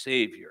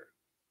Savior.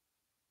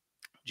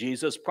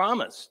 Jesus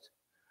promised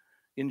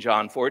in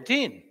John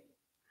 14,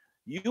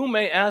 you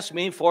may ask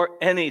me for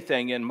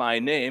anything in my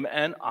name,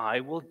 and I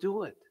will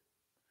do it.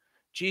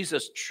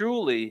 Jesus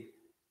truly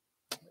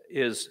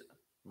is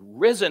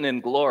risen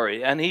in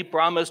glory, and he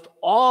promised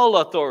all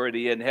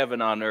authority in heaven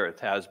and on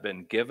earth has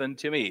been given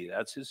to me.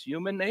 That's his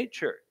human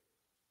nature.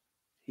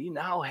 He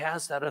now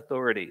has that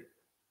authority,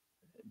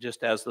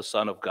 just as the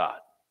Son of God.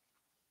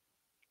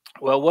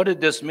 Well, what did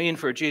this mean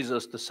for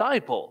Jesus'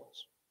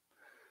 disciples?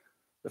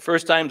 The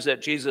first times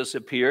that Jesus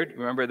appeared,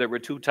 remember there were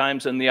 2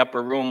 times in the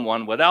upper room,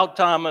 one without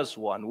Thomas,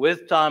 one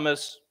with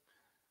Thomas.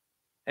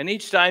 And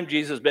each time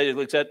Jesus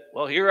basically said,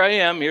 well, here I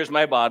am, here's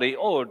my body.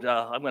 Oh,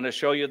 I'm going to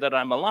show you that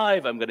I'm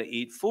alive. I'm going to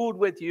eat food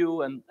with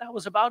you. And that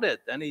was about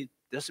it. Then he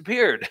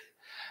disappeared,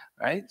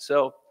 right?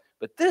 So,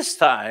 but this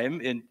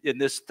time, in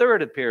this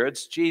third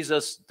appearance,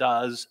 Jesus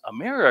does a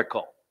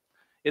miracle.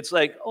 It's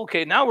like,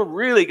 okay, now we're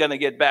really going to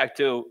get back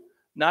to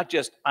not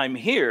just I'm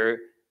here,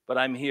 but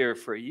I'm here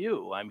for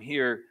you. I'm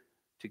here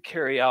to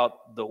carry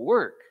out the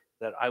work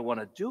that I want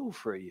to do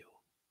for you.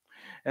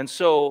 And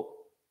so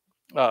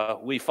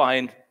we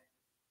find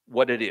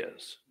what it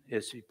is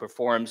he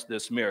performs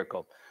this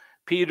miracle.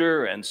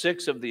 Peter and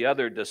 6 of the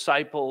other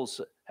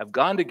disciples have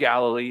gone to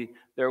Galilee.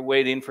 They're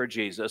waiting for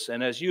Jesus.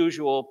 And as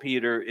usual,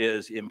 Peter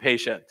is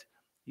impatient.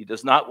 He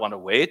does not want to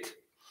wait.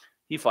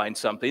 He finds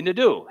something to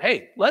do.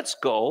 Hey, let's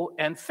go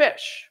and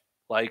fish,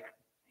 like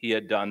he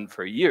had done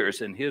for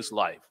years in his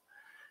life.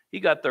 He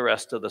got the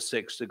rest of the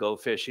 6 to go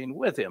fishing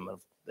with him.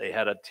 They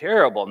had a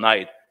terrible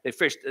night. They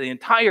fished the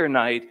entire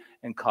night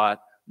and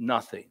caught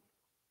nothing.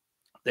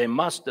 They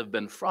must have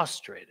been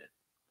frustrated.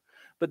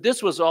 But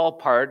this was all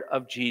part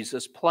of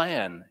Jesus'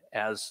 plan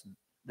as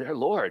their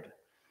Lord,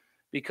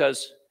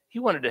 because he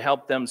wanted to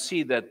help them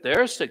see that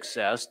their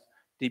success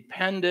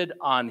depended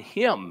on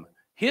him,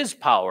 his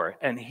power,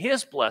 and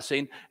his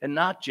blessing, and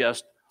not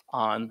just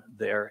on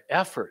their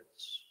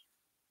efforts.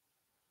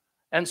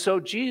 And so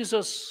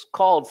Jesus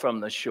called from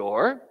the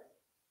shore,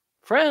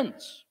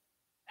 friends,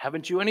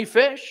 haven't you any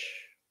fish?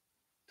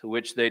 To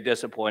which they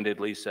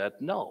disappointedly said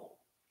no.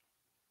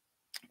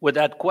 With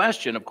that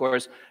question, of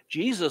course,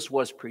 Jesus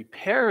was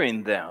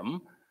preparing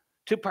them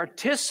to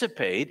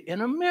participate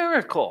in a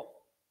miracle.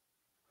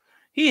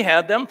 He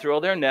had them throw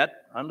their net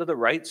onto the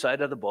right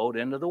side of the boat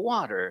into the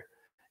water.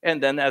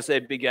 And then as they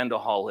began to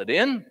haul it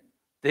in,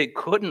 they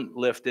couldn't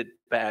lift it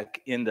back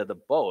into the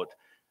boat.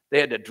 They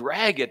had to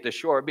drag it to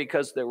shore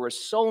because there were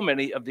so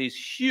many of these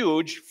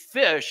huge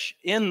fish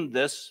in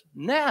this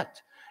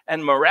net.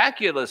 And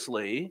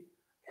miraculously,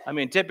 I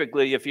mean,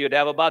 typically, if you'd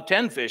have about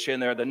 10 fish in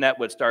there, the net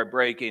would start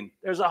breaking.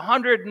 There's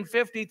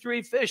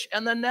 153 fish,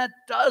 and the net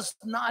does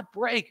not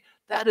break.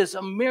 That is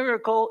a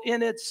miracle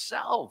in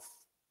itself.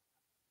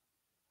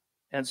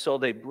 And so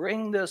they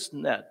bring this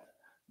net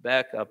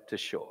back up to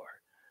shore.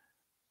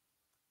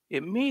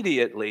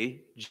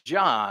 Immediately,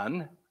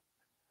 John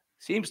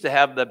seems to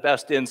have the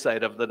best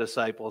insight of the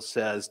disciples,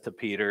 says to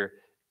Peter,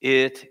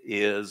 "It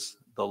is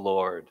the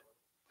Lord."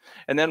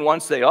 And then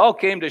once they all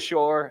came to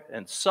shore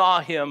and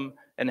saw him,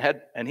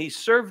 and he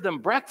served them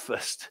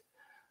breakfast,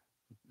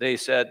 they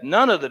said,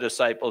 none of the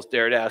disciples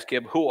dared ask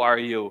him, "Who are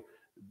you?"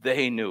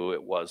 They knew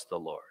it was the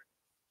Lord.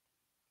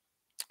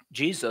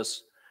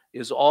 Jesus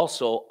is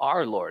also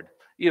our Lord.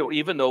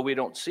 Even though we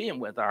don't see him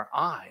with our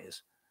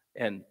eyes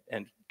and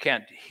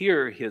can't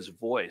hear his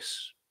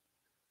voice.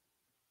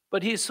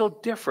 But he's so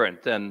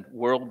different than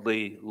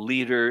worldly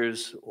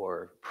leaders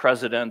or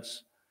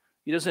presidents.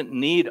 He doesn't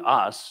need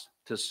us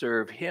to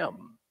serve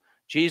him.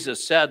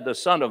 Jesus said the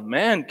Son of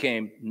Man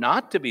came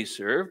not to be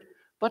served,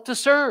 but to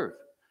serve,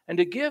 and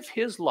to give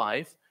his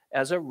life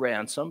as a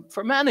ransom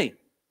for many.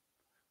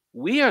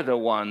 We are the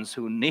ones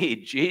who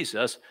need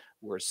Jesus.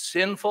 We're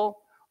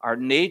sinful. Our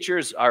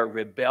natures are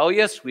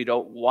rebellious. We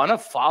don't want to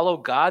follow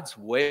God's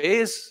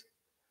ways.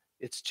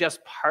 It's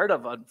just part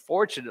of,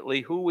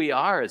 unfortunately, who we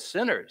are as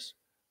sinners.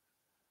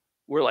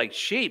 We're like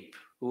sheep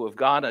who have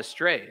gone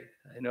astray.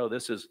 I know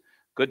this is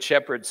Good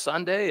Shepherd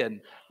Sunday,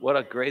 and what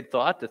a great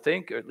thought to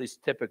think, or at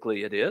least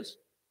typically it is.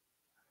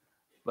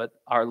 But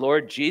our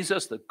Lord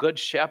Jesus, the Good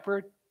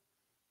Shepherd,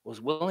 was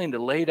willing to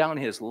lay down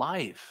his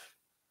life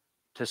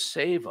to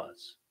save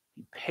us.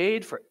 He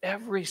paid for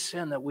every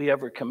sin that we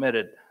ever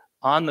committed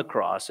on the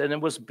cross, and it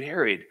was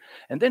buried.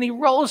 And then he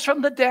rose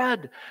from the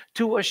dead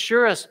to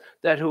assure us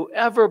that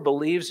whoever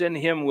believes in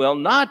him will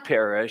not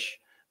perish,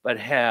 but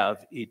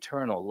have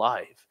eternal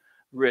life.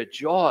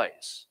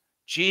 Rejoice.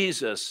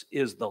 Jesus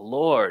is the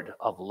Lord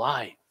of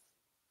life.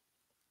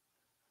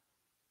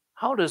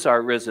 How does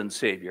our risen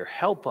Savior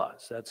help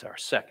us? That's our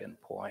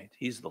second point.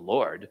 He's the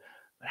Lord.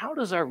 But how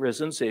does our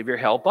risen Savior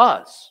help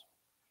us?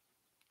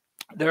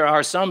 There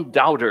are some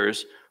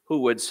doubters who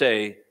would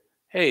say,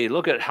 hey,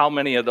 look at how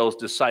many of those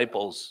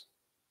disciples,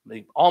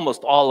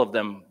 almost all of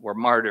them were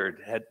martyred,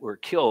 were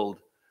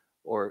killed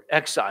or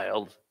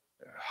exiled,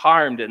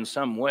 harmed in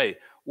some way.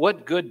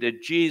 What good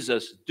did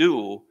Jesus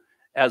do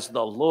as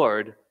the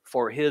Lord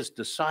for his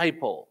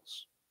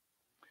disciples?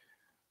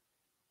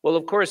 Well,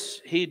 of course,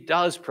 he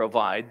does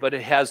provide, but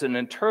it has an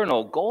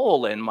internal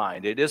goal in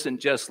mind. It isn't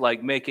just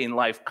like making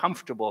life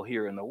comfortable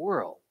here in the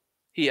world.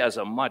 He has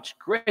a much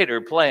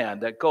greater plan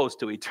that goes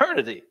to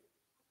eternity.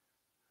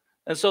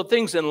 And so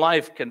things in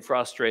life can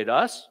frustrate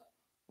us,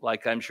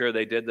 like I'm sure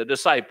they did the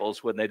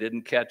disciples when they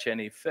didn't catch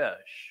any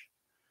fish.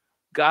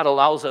 God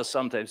allows us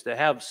sometimes to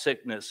have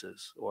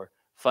sicknesses or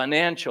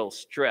financial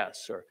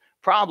stress or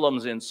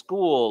problems in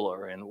school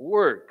or in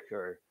work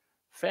or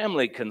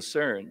family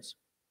concerns.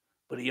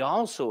 But he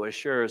also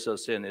assures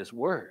us in his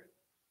word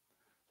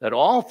that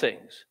all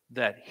things,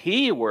 that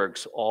he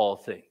works all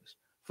things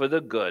for the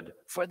good,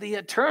 for the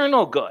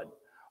eternal good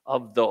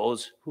of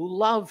those who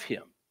love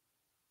him.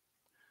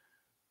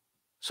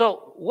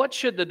 So, what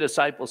should the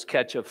disciples'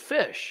 catch of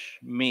fish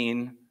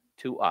mean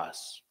to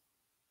us?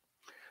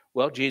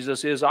 Well,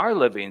 Jesus is our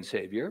living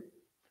Savior.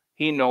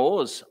 He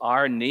knows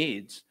our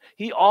needs.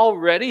 He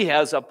already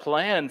has a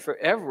plan for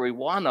every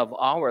one of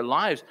our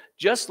lives,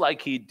 just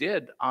like he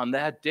did on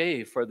that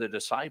day for the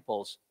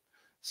disciples.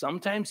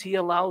 Sometimes he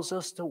allows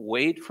us to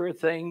wait for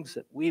things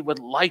that we would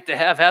like to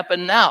have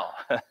happen now.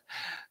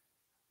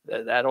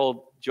 That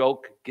old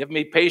joke, give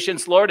me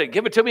patience, Lord, and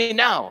give it to me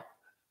now.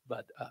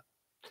 But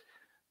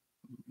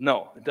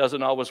no, it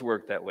doesn't always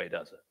work that way,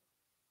 does it?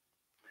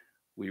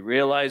 We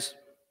realize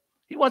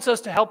he wants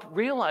us to help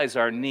realize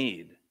our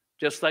need,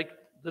 just like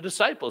the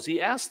disciples.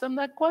 He asked them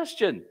that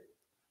question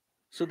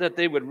so that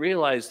they would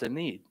realize the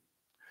need.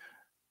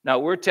 Now,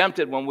 we're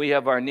tempted when we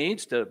have our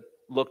needs to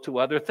look to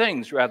other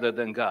things rather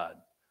than God.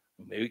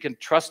 Maybe we can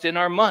trust in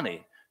our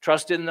money,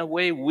 trust in the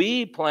way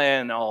we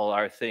plan all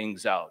our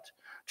things out,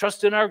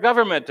 trust in our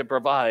government to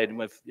provide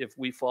if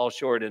we fall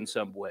short in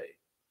some way.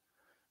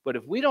 But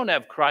if we don't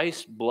have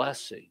Christ's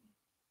blessing,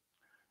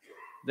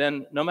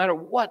 then no matter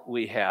what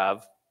we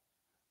have,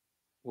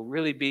 we'll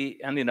really be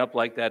ending up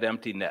like that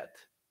empty net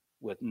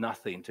with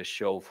nothing to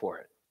show for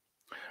it.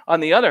 On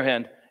the other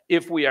hand,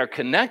 if we are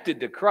connected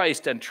to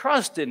Christ and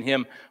trust in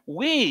him,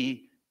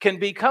 we can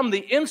become the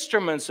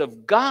instruments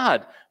of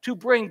God to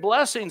bring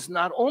blessings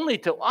not only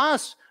to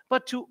us,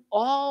 but to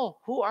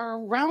all who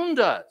are around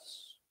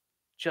us,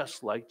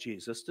 just like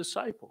Jesus'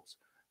 disciples.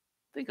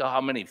 Think of how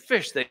many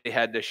fish they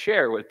had to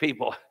share with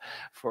people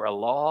for a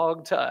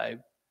long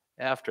time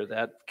after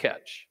that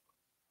catch.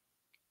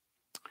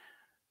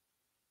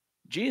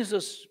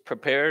 Jesus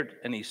prepared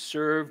and he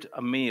served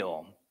a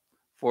meal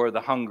for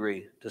the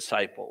hungry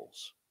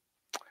disciples.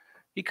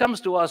 He comes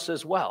to us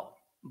as well,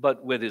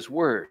 but with his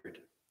word,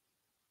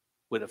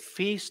 with a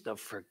feast of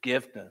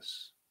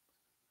forgiveness.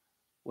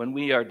 When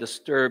we are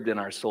disturbed in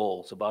our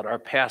souls about our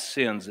past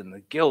sins and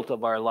the guilt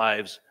of our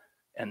lives,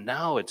 and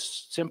now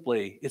it's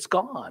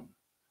gone.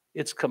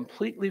 It's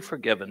completely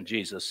forgiven,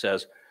 Jesus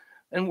says.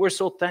 And we're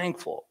so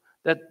thankful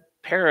that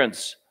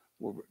parents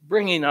were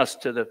bringing us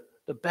to the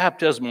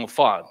baptismal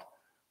font,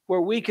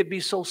 where we could be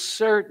so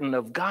certain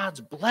of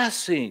God's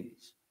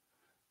blessings.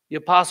 The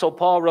Apostle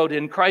Paul wrote,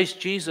 in Christ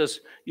Jesus,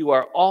 you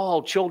are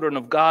all children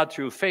of God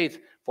through faith,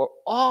 for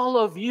all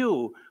of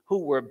you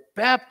who were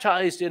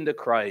baptized into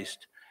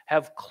Christ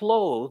have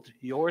clothed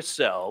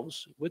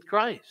yourselves with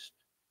Christ.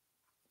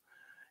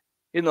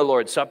 In the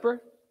Lord's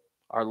Supper,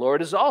 our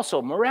Lord is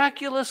also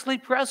miraculously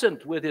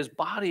present with his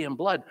body and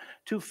blood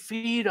to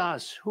feed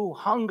us who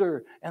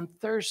hunger and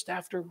thirst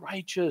after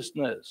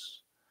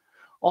righteousness.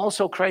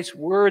 Also, Christ's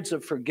words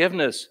of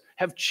forgiveness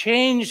have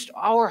changed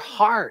our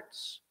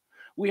hearts.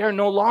 We are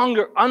no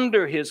longer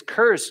under his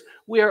curse.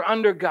 We are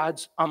under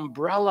God's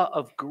umbrella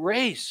of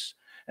grace.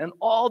 And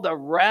all the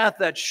wrath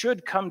that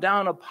should come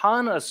down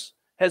upon us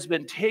has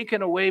been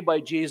taken away by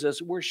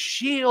Jesus. We're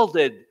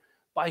shielded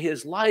by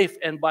his life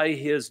and by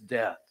his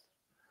death.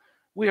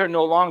 We are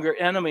no longer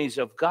enemies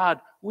of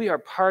God. We are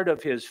part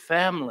of his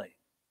family.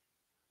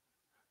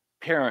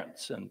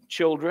 Parents and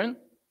children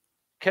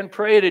can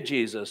pray to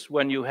Jesus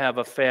when you have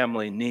a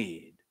family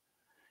need.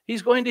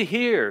 He's going to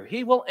hear.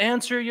 He will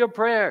answer your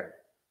prayer.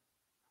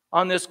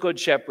 On this Good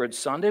Shepherd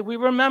Sunday, we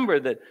remember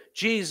that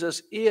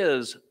Jesus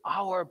is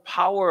our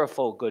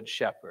powerful Good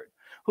Shepherd,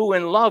 who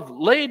in love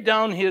laid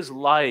down his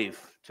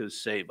life to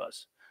save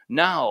us.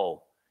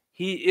 Now,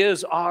 he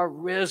is our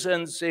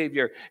risen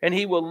Savior, and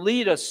he will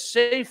lead us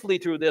safely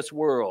through this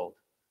world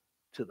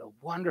to the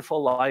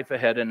wonderful life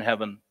ahead in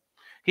heaven.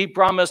 He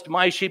promised,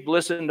 my sheep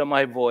listen to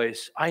my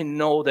voice. I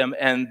know them,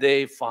 and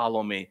they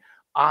follow me.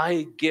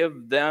 I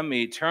give them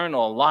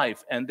eternal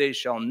life, and they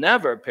shall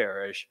never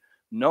perish.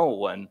 No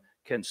one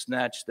can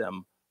snatch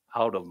them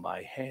out of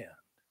my hand.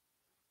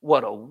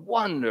 What a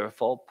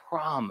wonderful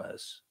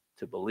promise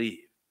to believe.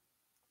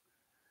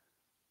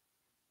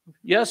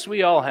 Yes,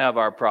 we all have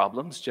our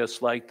problems,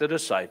 just like the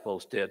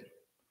disciples did.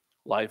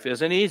 Life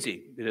isn't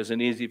easy. It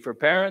isn't easy for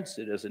parents.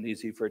 It isn't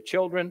easy for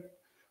children.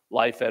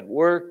 Life at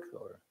work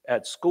or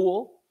at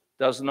school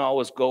doesn't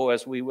always go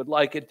as we would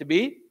like it to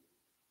be.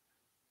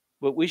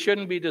 But we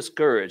shouldn't be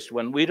discouraged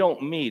when we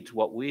don't meet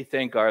what we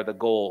think are the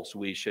goals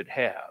we should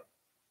have.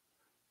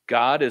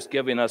 God is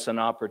giving us an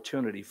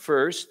opportunity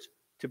first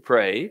to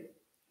pray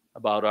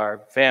about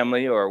our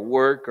family or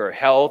work or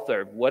health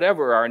or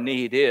whatever our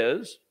need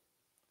is.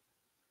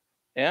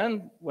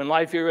 And when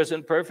life here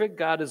isn't perfect,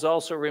 God is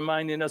also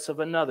reminding us of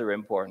another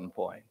important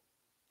point.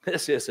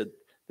 This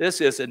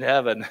isn't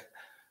heaven.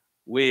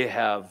 We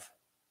have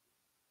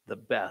the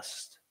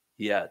best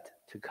yet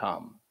to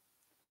come.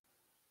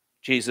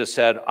 Jesus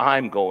said,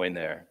 I'm going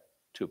there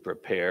to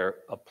prepare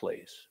a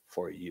place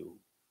for you.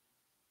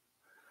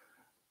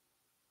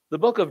 The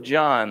book of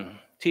John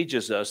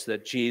teaches us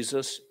that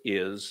Jesus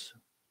is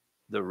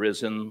the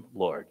risen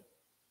Lord.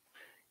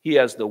 He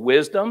has the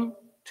wisdom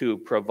to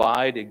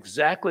provide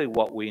exactly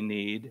what we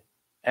need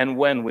and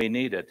when we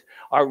need it.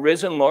 Our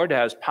risen Lord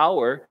has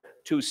power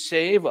to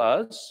save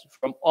us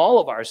from all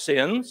of our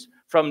sins,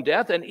 from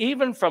death, and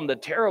even from the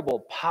terrible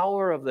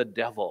power of the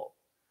devil.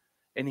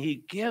 And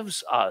he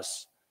gives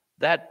us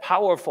that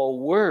powerful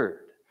word.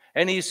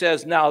 And he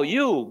says, now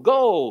you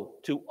go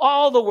to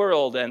all the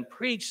world and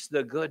preach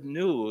the good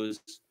news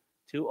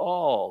to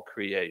all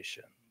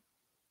creation.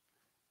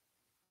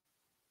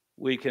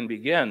 We can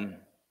begin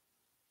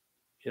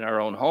in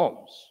our own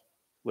homes,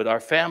 with our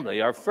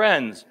family, our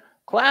friends,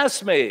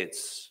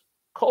 classmates,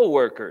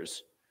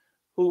 co-workers,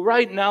 who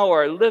right now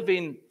are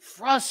living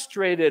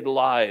frustrated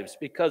lives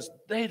because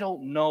they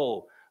don't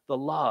know the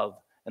love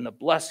and the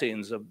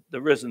blessings of the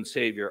risen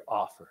Savior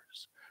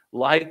offers.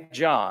 Like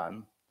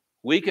John,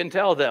 we can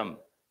tell them,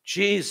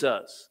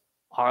 Jesus,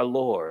 our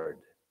Lord,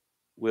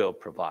 will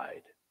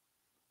provide.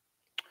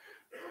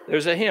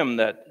 There's a hymn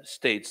that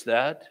states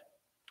that.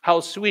 How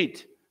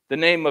sweet the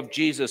name of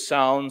Jesus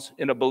sounds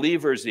in a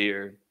believer's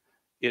ear.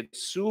 It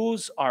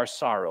soothes our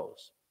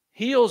sorrows,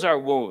 heals our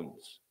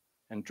wounds,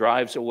 and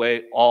drives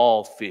away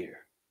all fear.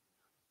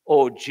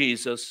 O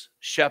Jesus,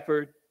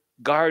 shepherd,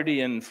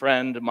 guardian,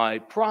 friend, my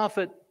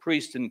prophet,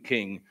 priest, and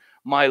king,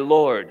 my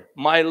Lord,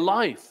 my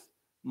life,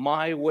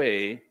 my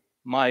way,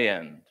 my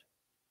end.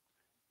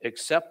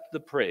 Accept the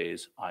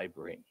praise I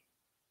bring.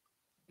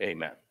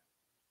 Amen.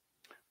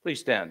 Please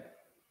stand.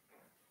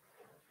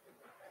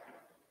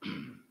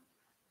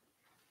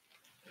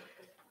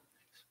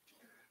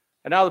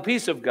 And now the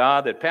peace of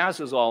God that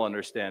passes all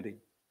understanding,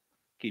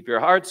 keep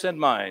your hearts and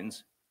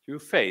minds through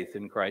faith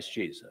in Christ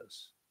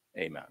Jesus.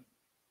 Amen.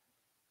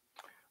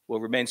 We'll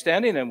remain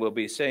standing and we'll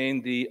be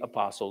saying the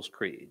Apostles'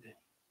 Creed.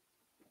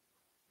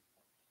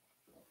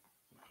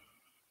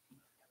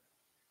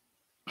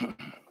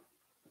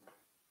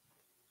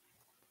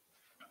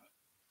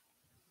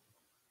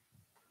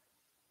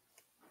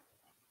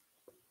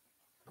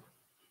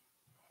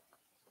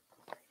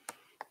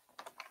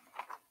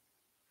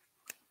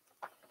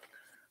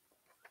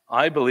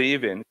 I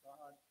believe in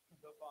God,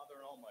 the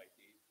Father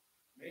Almighty,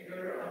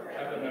 maker of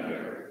heaven and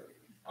earth.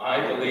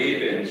 I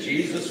believe in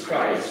Jesus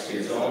Christ,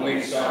 his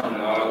only Son,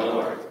 our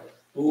Lord,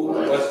 who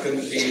was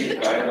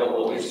conceived by the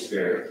Holy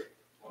Spirit,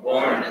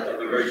 born of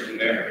the Virgin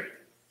Mary,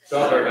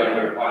 suffered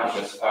under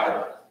Pontius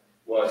Pilate,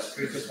 was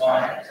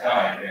crucified,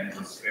 died, and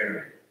was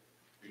buried.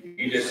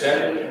 He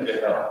descended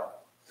into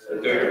hell. The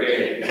third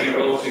day he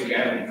rose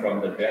again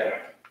from the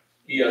dead.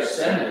 He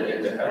ascended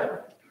into heaven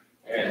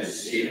and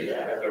is seated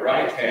at the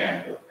right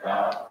hand of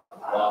God, the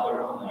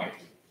Father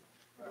Almighty.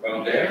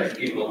 From there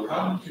he will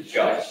come to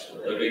judge the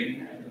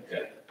living and the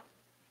dead.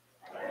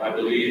 I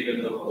believe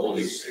in the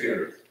Holy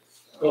Spirit,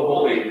 the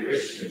holy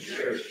Christian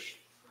Church,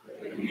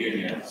 the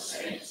communion of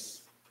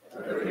saints,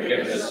 the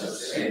forgiveness of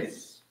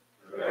sins,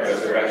 the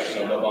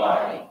resurrection of the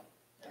body,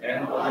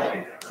 and the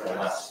life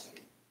everlasting.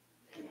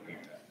 Amen.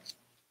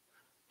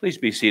 Please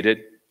be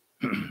seated.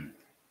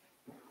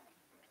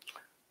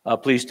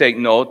 Please take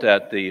note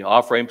that the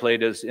offering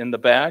plate is in the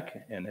back,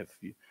 and if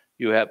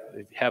you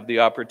have the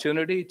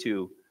opportunity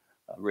to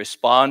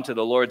respond to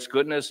the Lord's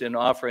goodness in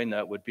offering,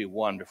 that would be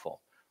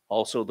wonderful.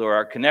 Also, there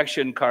are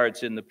connection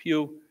cards in the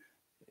pew.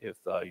 If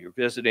you're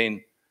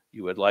visiting,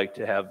 you would like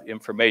to have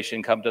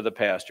information come to the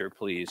pastor,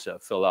 please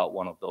fill out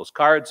one of those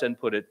cards and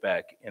put it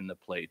back in the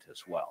plate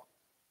as well.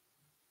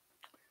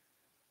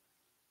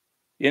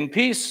 In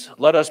peace,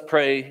 let us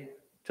pray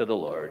to the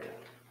Lord.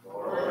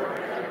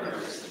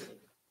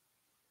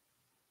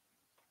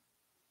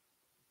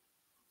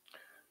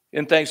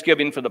 In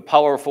thanksgiving for the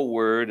powerful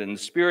word and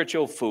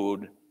spiritual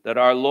food that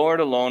our Lord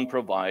alone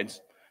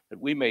provides,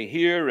 that we may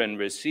hear and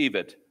receive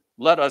it,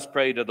 let us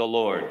pray to the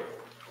Lord.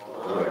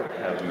 Lord,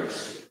 have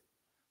mercy.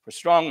 For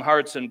strong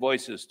hearts and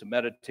voices to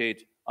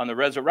meditate on the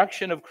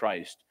resurrection of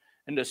Christ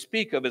and to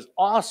speak of his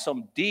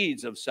awesome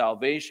deeds of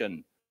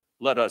salvation,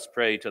 let us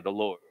pray to the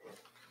Lord.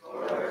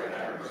 Lord,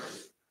 have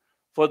mercy.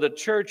 For the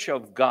church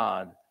of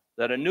God,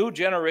 that a new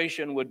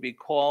generation would be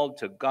called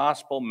to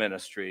gospel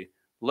ministry,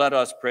 let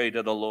us pray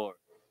to the Lord.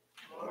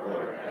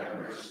 Lord, have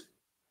mercy.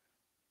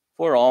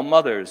 For all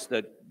mothers,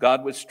 that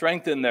God would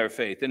strengthen their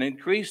faith and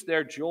increase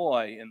their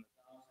joy in the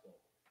gospel,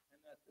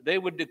 and that they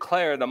would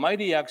declare the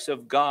mighty acts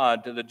of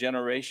God to the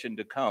generation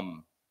to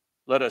come.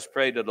 Let us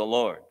pray to the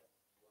Lord.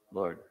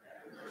 Lord,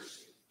 have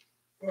mercy.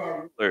 For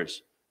our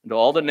rulers and to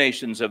all the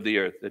nations of the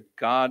earth, that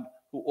God,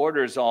 who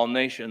orders all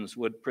nations,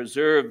 would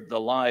preserve the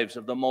lives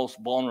of the most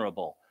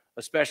vulnerable,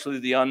 especially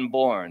the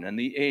unborn and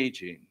the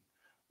aging.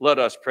 Let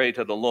us pray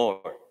to the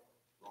Lord.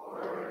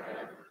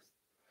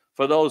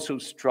 For those who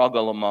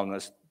struggle among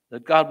us,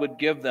 that God would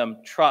give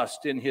them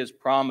trust in his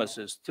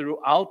promises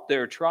throughout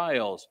their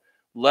trials,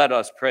 let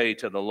us pray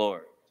to the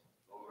Lord.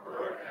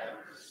 Lord,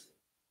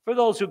 for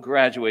those who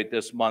graduate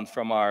this month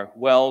from our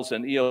WELS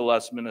and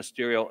ELS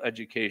ministerial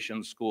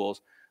education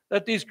schools,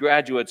 that these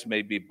graduates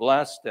may be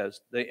blessed as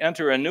they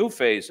enter a new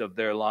phase of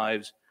their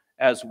lives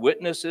as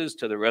witnesses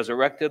to the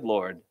resurrected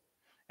Lord,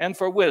 and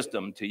for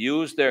wisdom to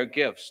use their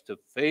gifts to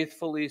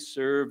faithfully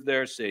serve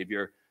their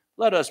Savior,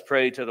 let us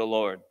pray to the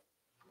Lord.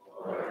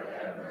 Lord,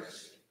 have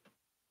mercy.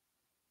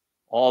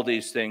 All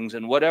these things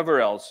and whatever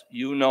else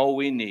you know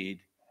we need,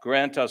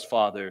 grant us,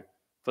 Father,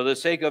 for the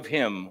sake of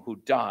him who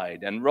died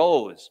and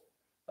rose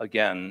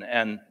again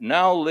and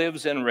now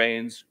lives and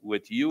reigns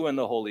with you and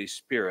the Holy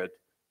Spirit,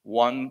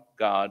 one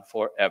God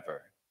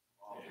forever.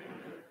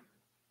 Amen.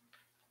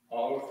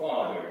 Our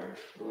Father,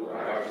 who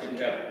art in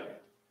heaven,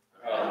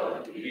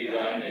 hallowed be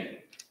thy name.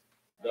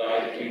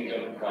 Thy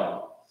kingdom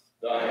come,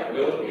 thy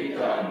will be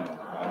done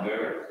on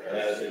earth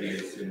as it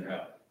is in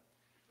heaven.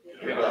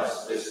 Give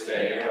us this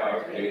day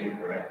our daily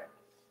bread,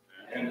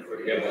 and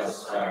forgive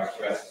us our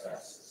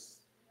trespasses,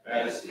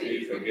 as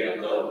we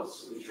forgive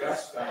those who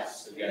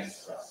trespass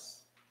against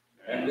us.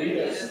 And lead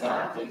us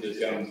not into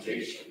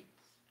temptation,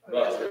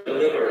 but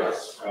deliver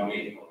us from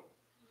evil.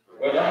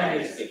 For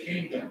thine is the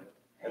kingdom,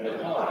 and the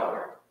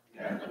power,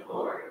 and the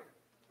glory,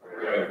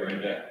 forever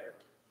and ever.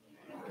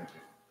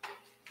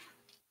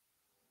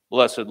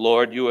 Blessed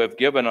Lord, you have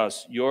given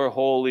us your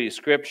holy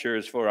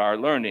scriptures for our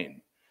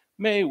learning.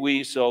 May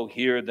we so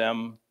hear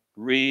them,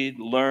 read,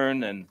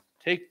 learn, and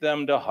take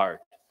them to heart,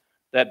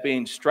 that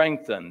being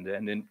strengthened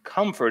and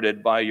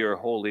comforted by your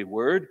holy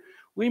word,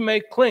 we may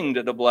cling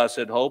to the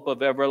blessed hope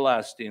of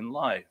everlasting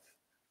life.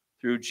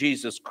 Through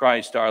Jesus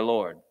Christ our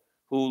Lord,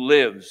 who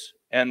lives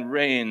and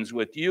reigns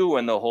with you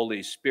and the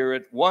Holy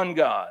Spirit, one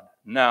God,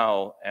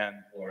 now and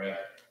forever.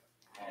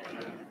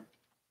 Amen.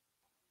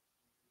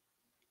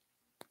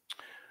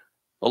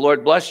 The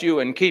Lord bless you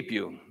and keep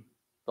you.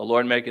 The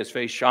Lord make his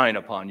face shine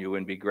upon you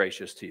and be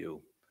gracious to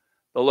you.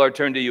 The Lord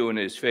turn to you in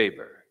his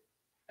favor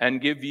and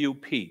give you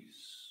peace.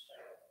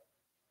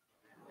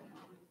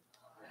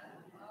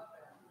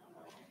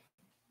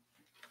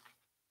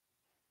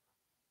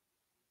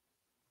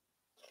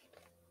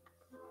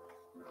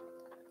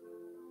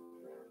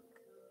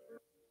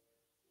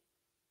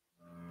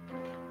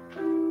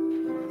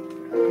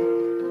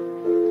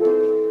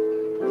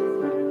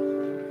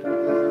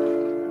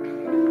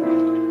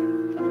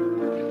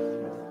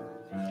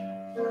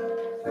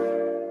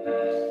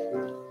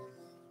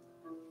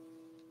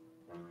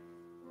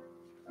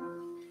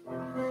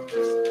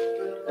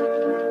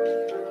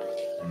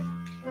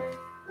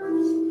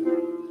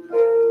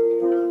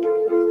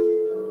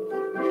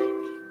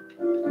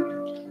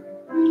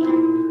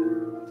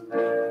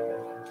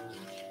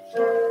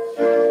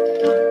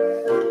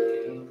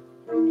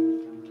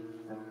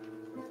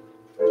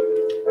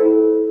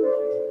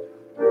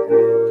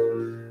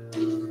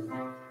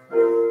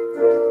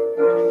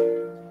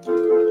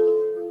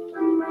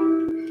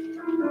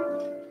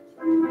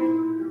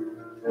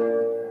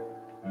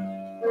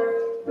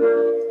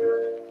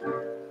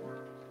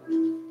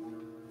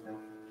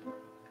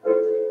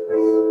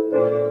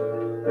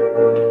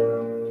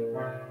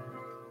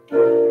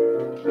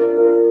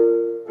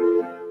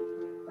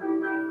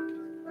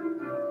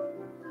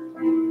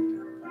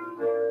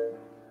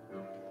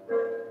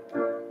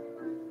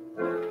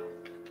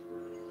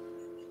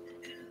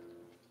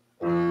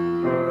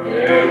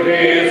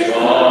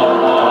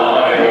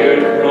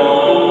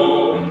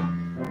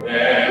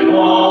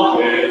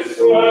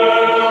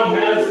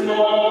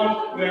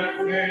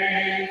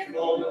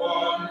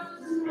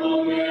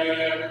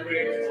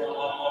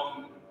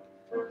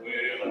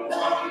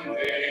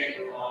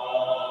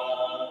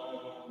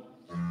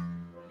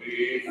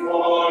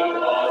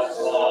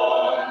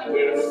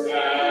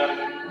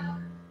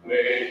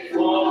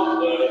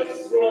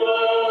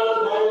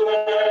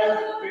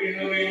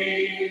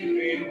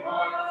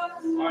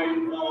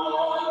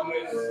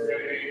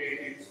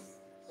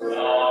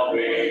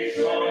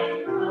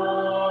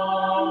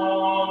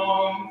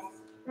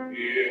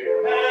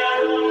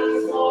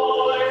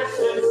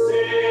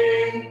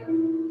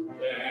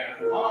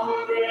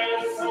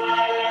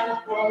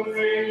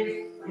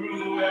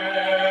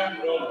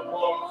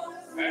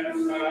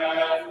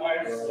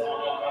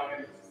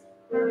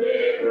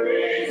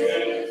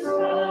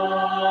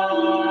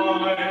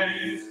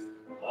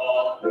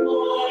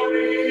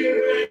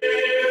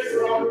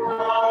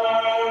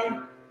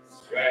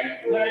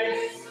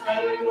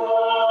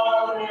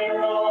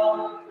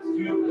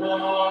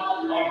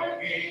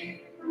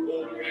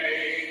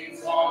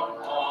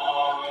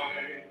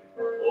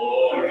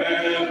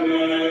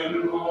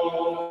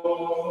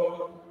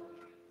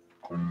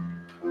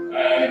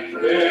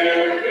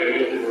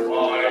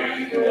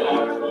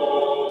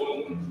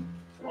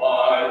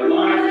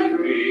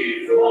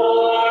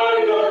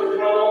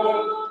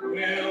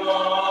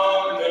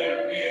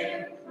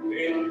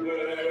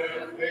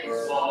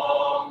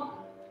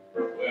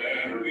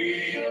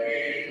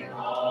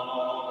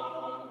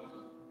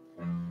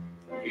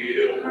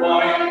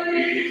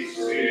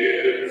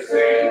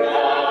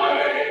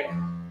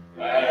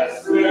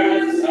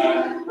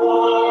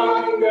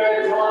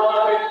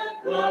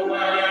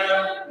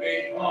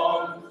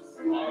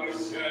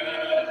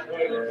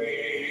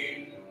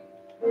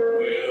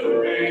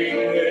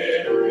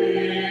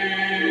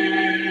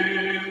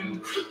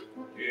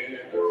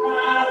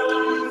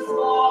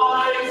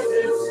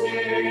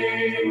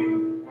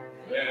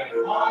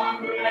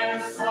 Hunger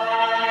and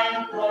silence.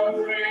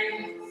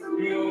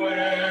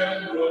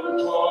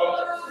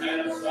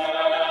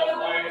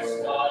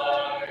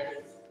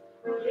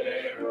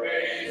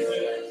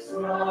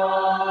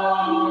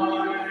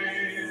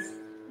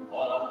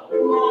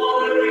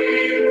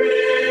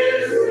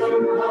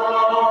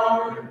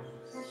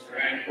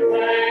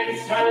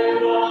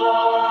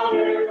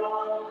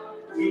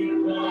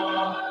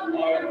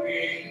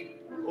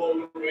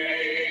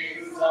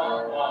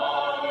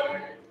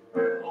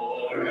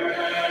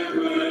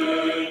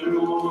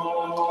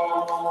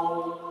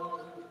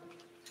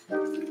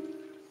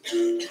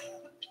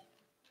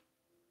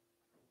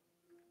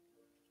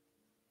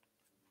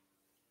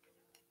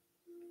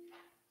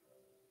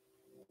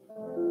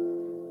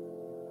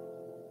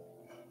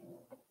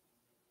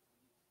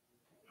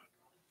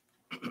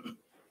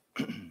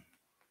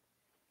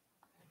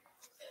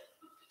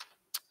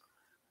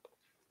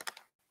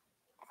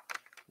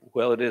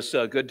 Well, it is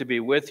good to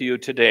be with you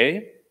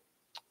today.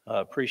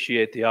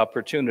 Appreciate the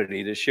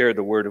opportunity to share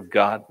the Word of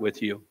God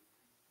with you.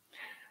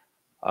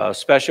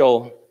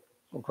 Special,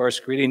 of course,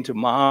 greeting to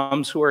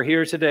moms who are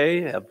here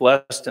today. A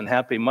blessed and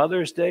happy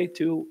Mother's Day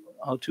to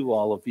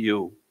all of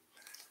you.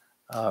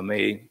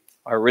 May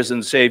our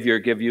risen Savior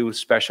give you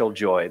special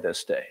joy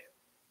this day.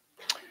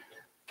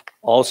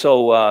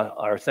 Also,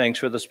 our thanks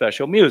for the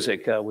special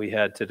music we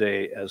had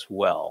today as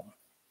well.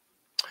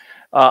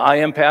 I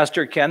am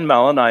Pastor Ken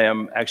Mellon. I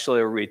am actually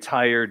a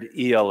retired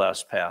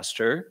ELS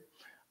pastor,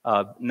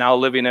 now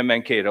living in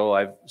Mankato.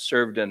 I've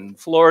served in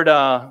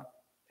Florida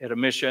at a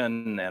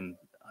mission and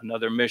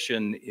another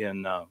mission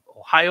in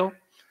Ohio,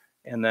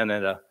 and then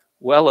at a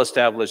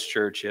well-established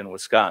church in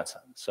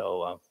Wisconsin.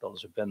 So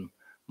those have been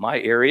my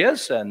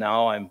areas, and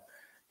now I'm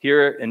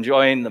here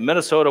enjoying the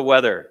Minnesota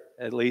weather,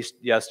 at least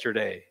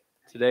yesterday.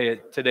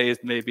 Today is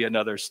maybe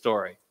another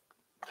story.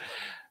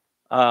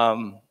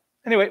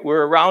 Anyway,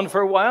 we're around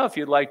for a while. If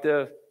you'd like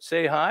to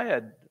say hi,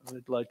 I'd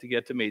like to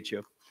get to meet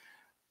you.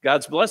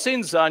 God's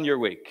blessings on your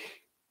week.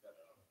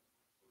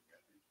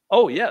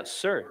 Oh, yes,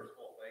 sir.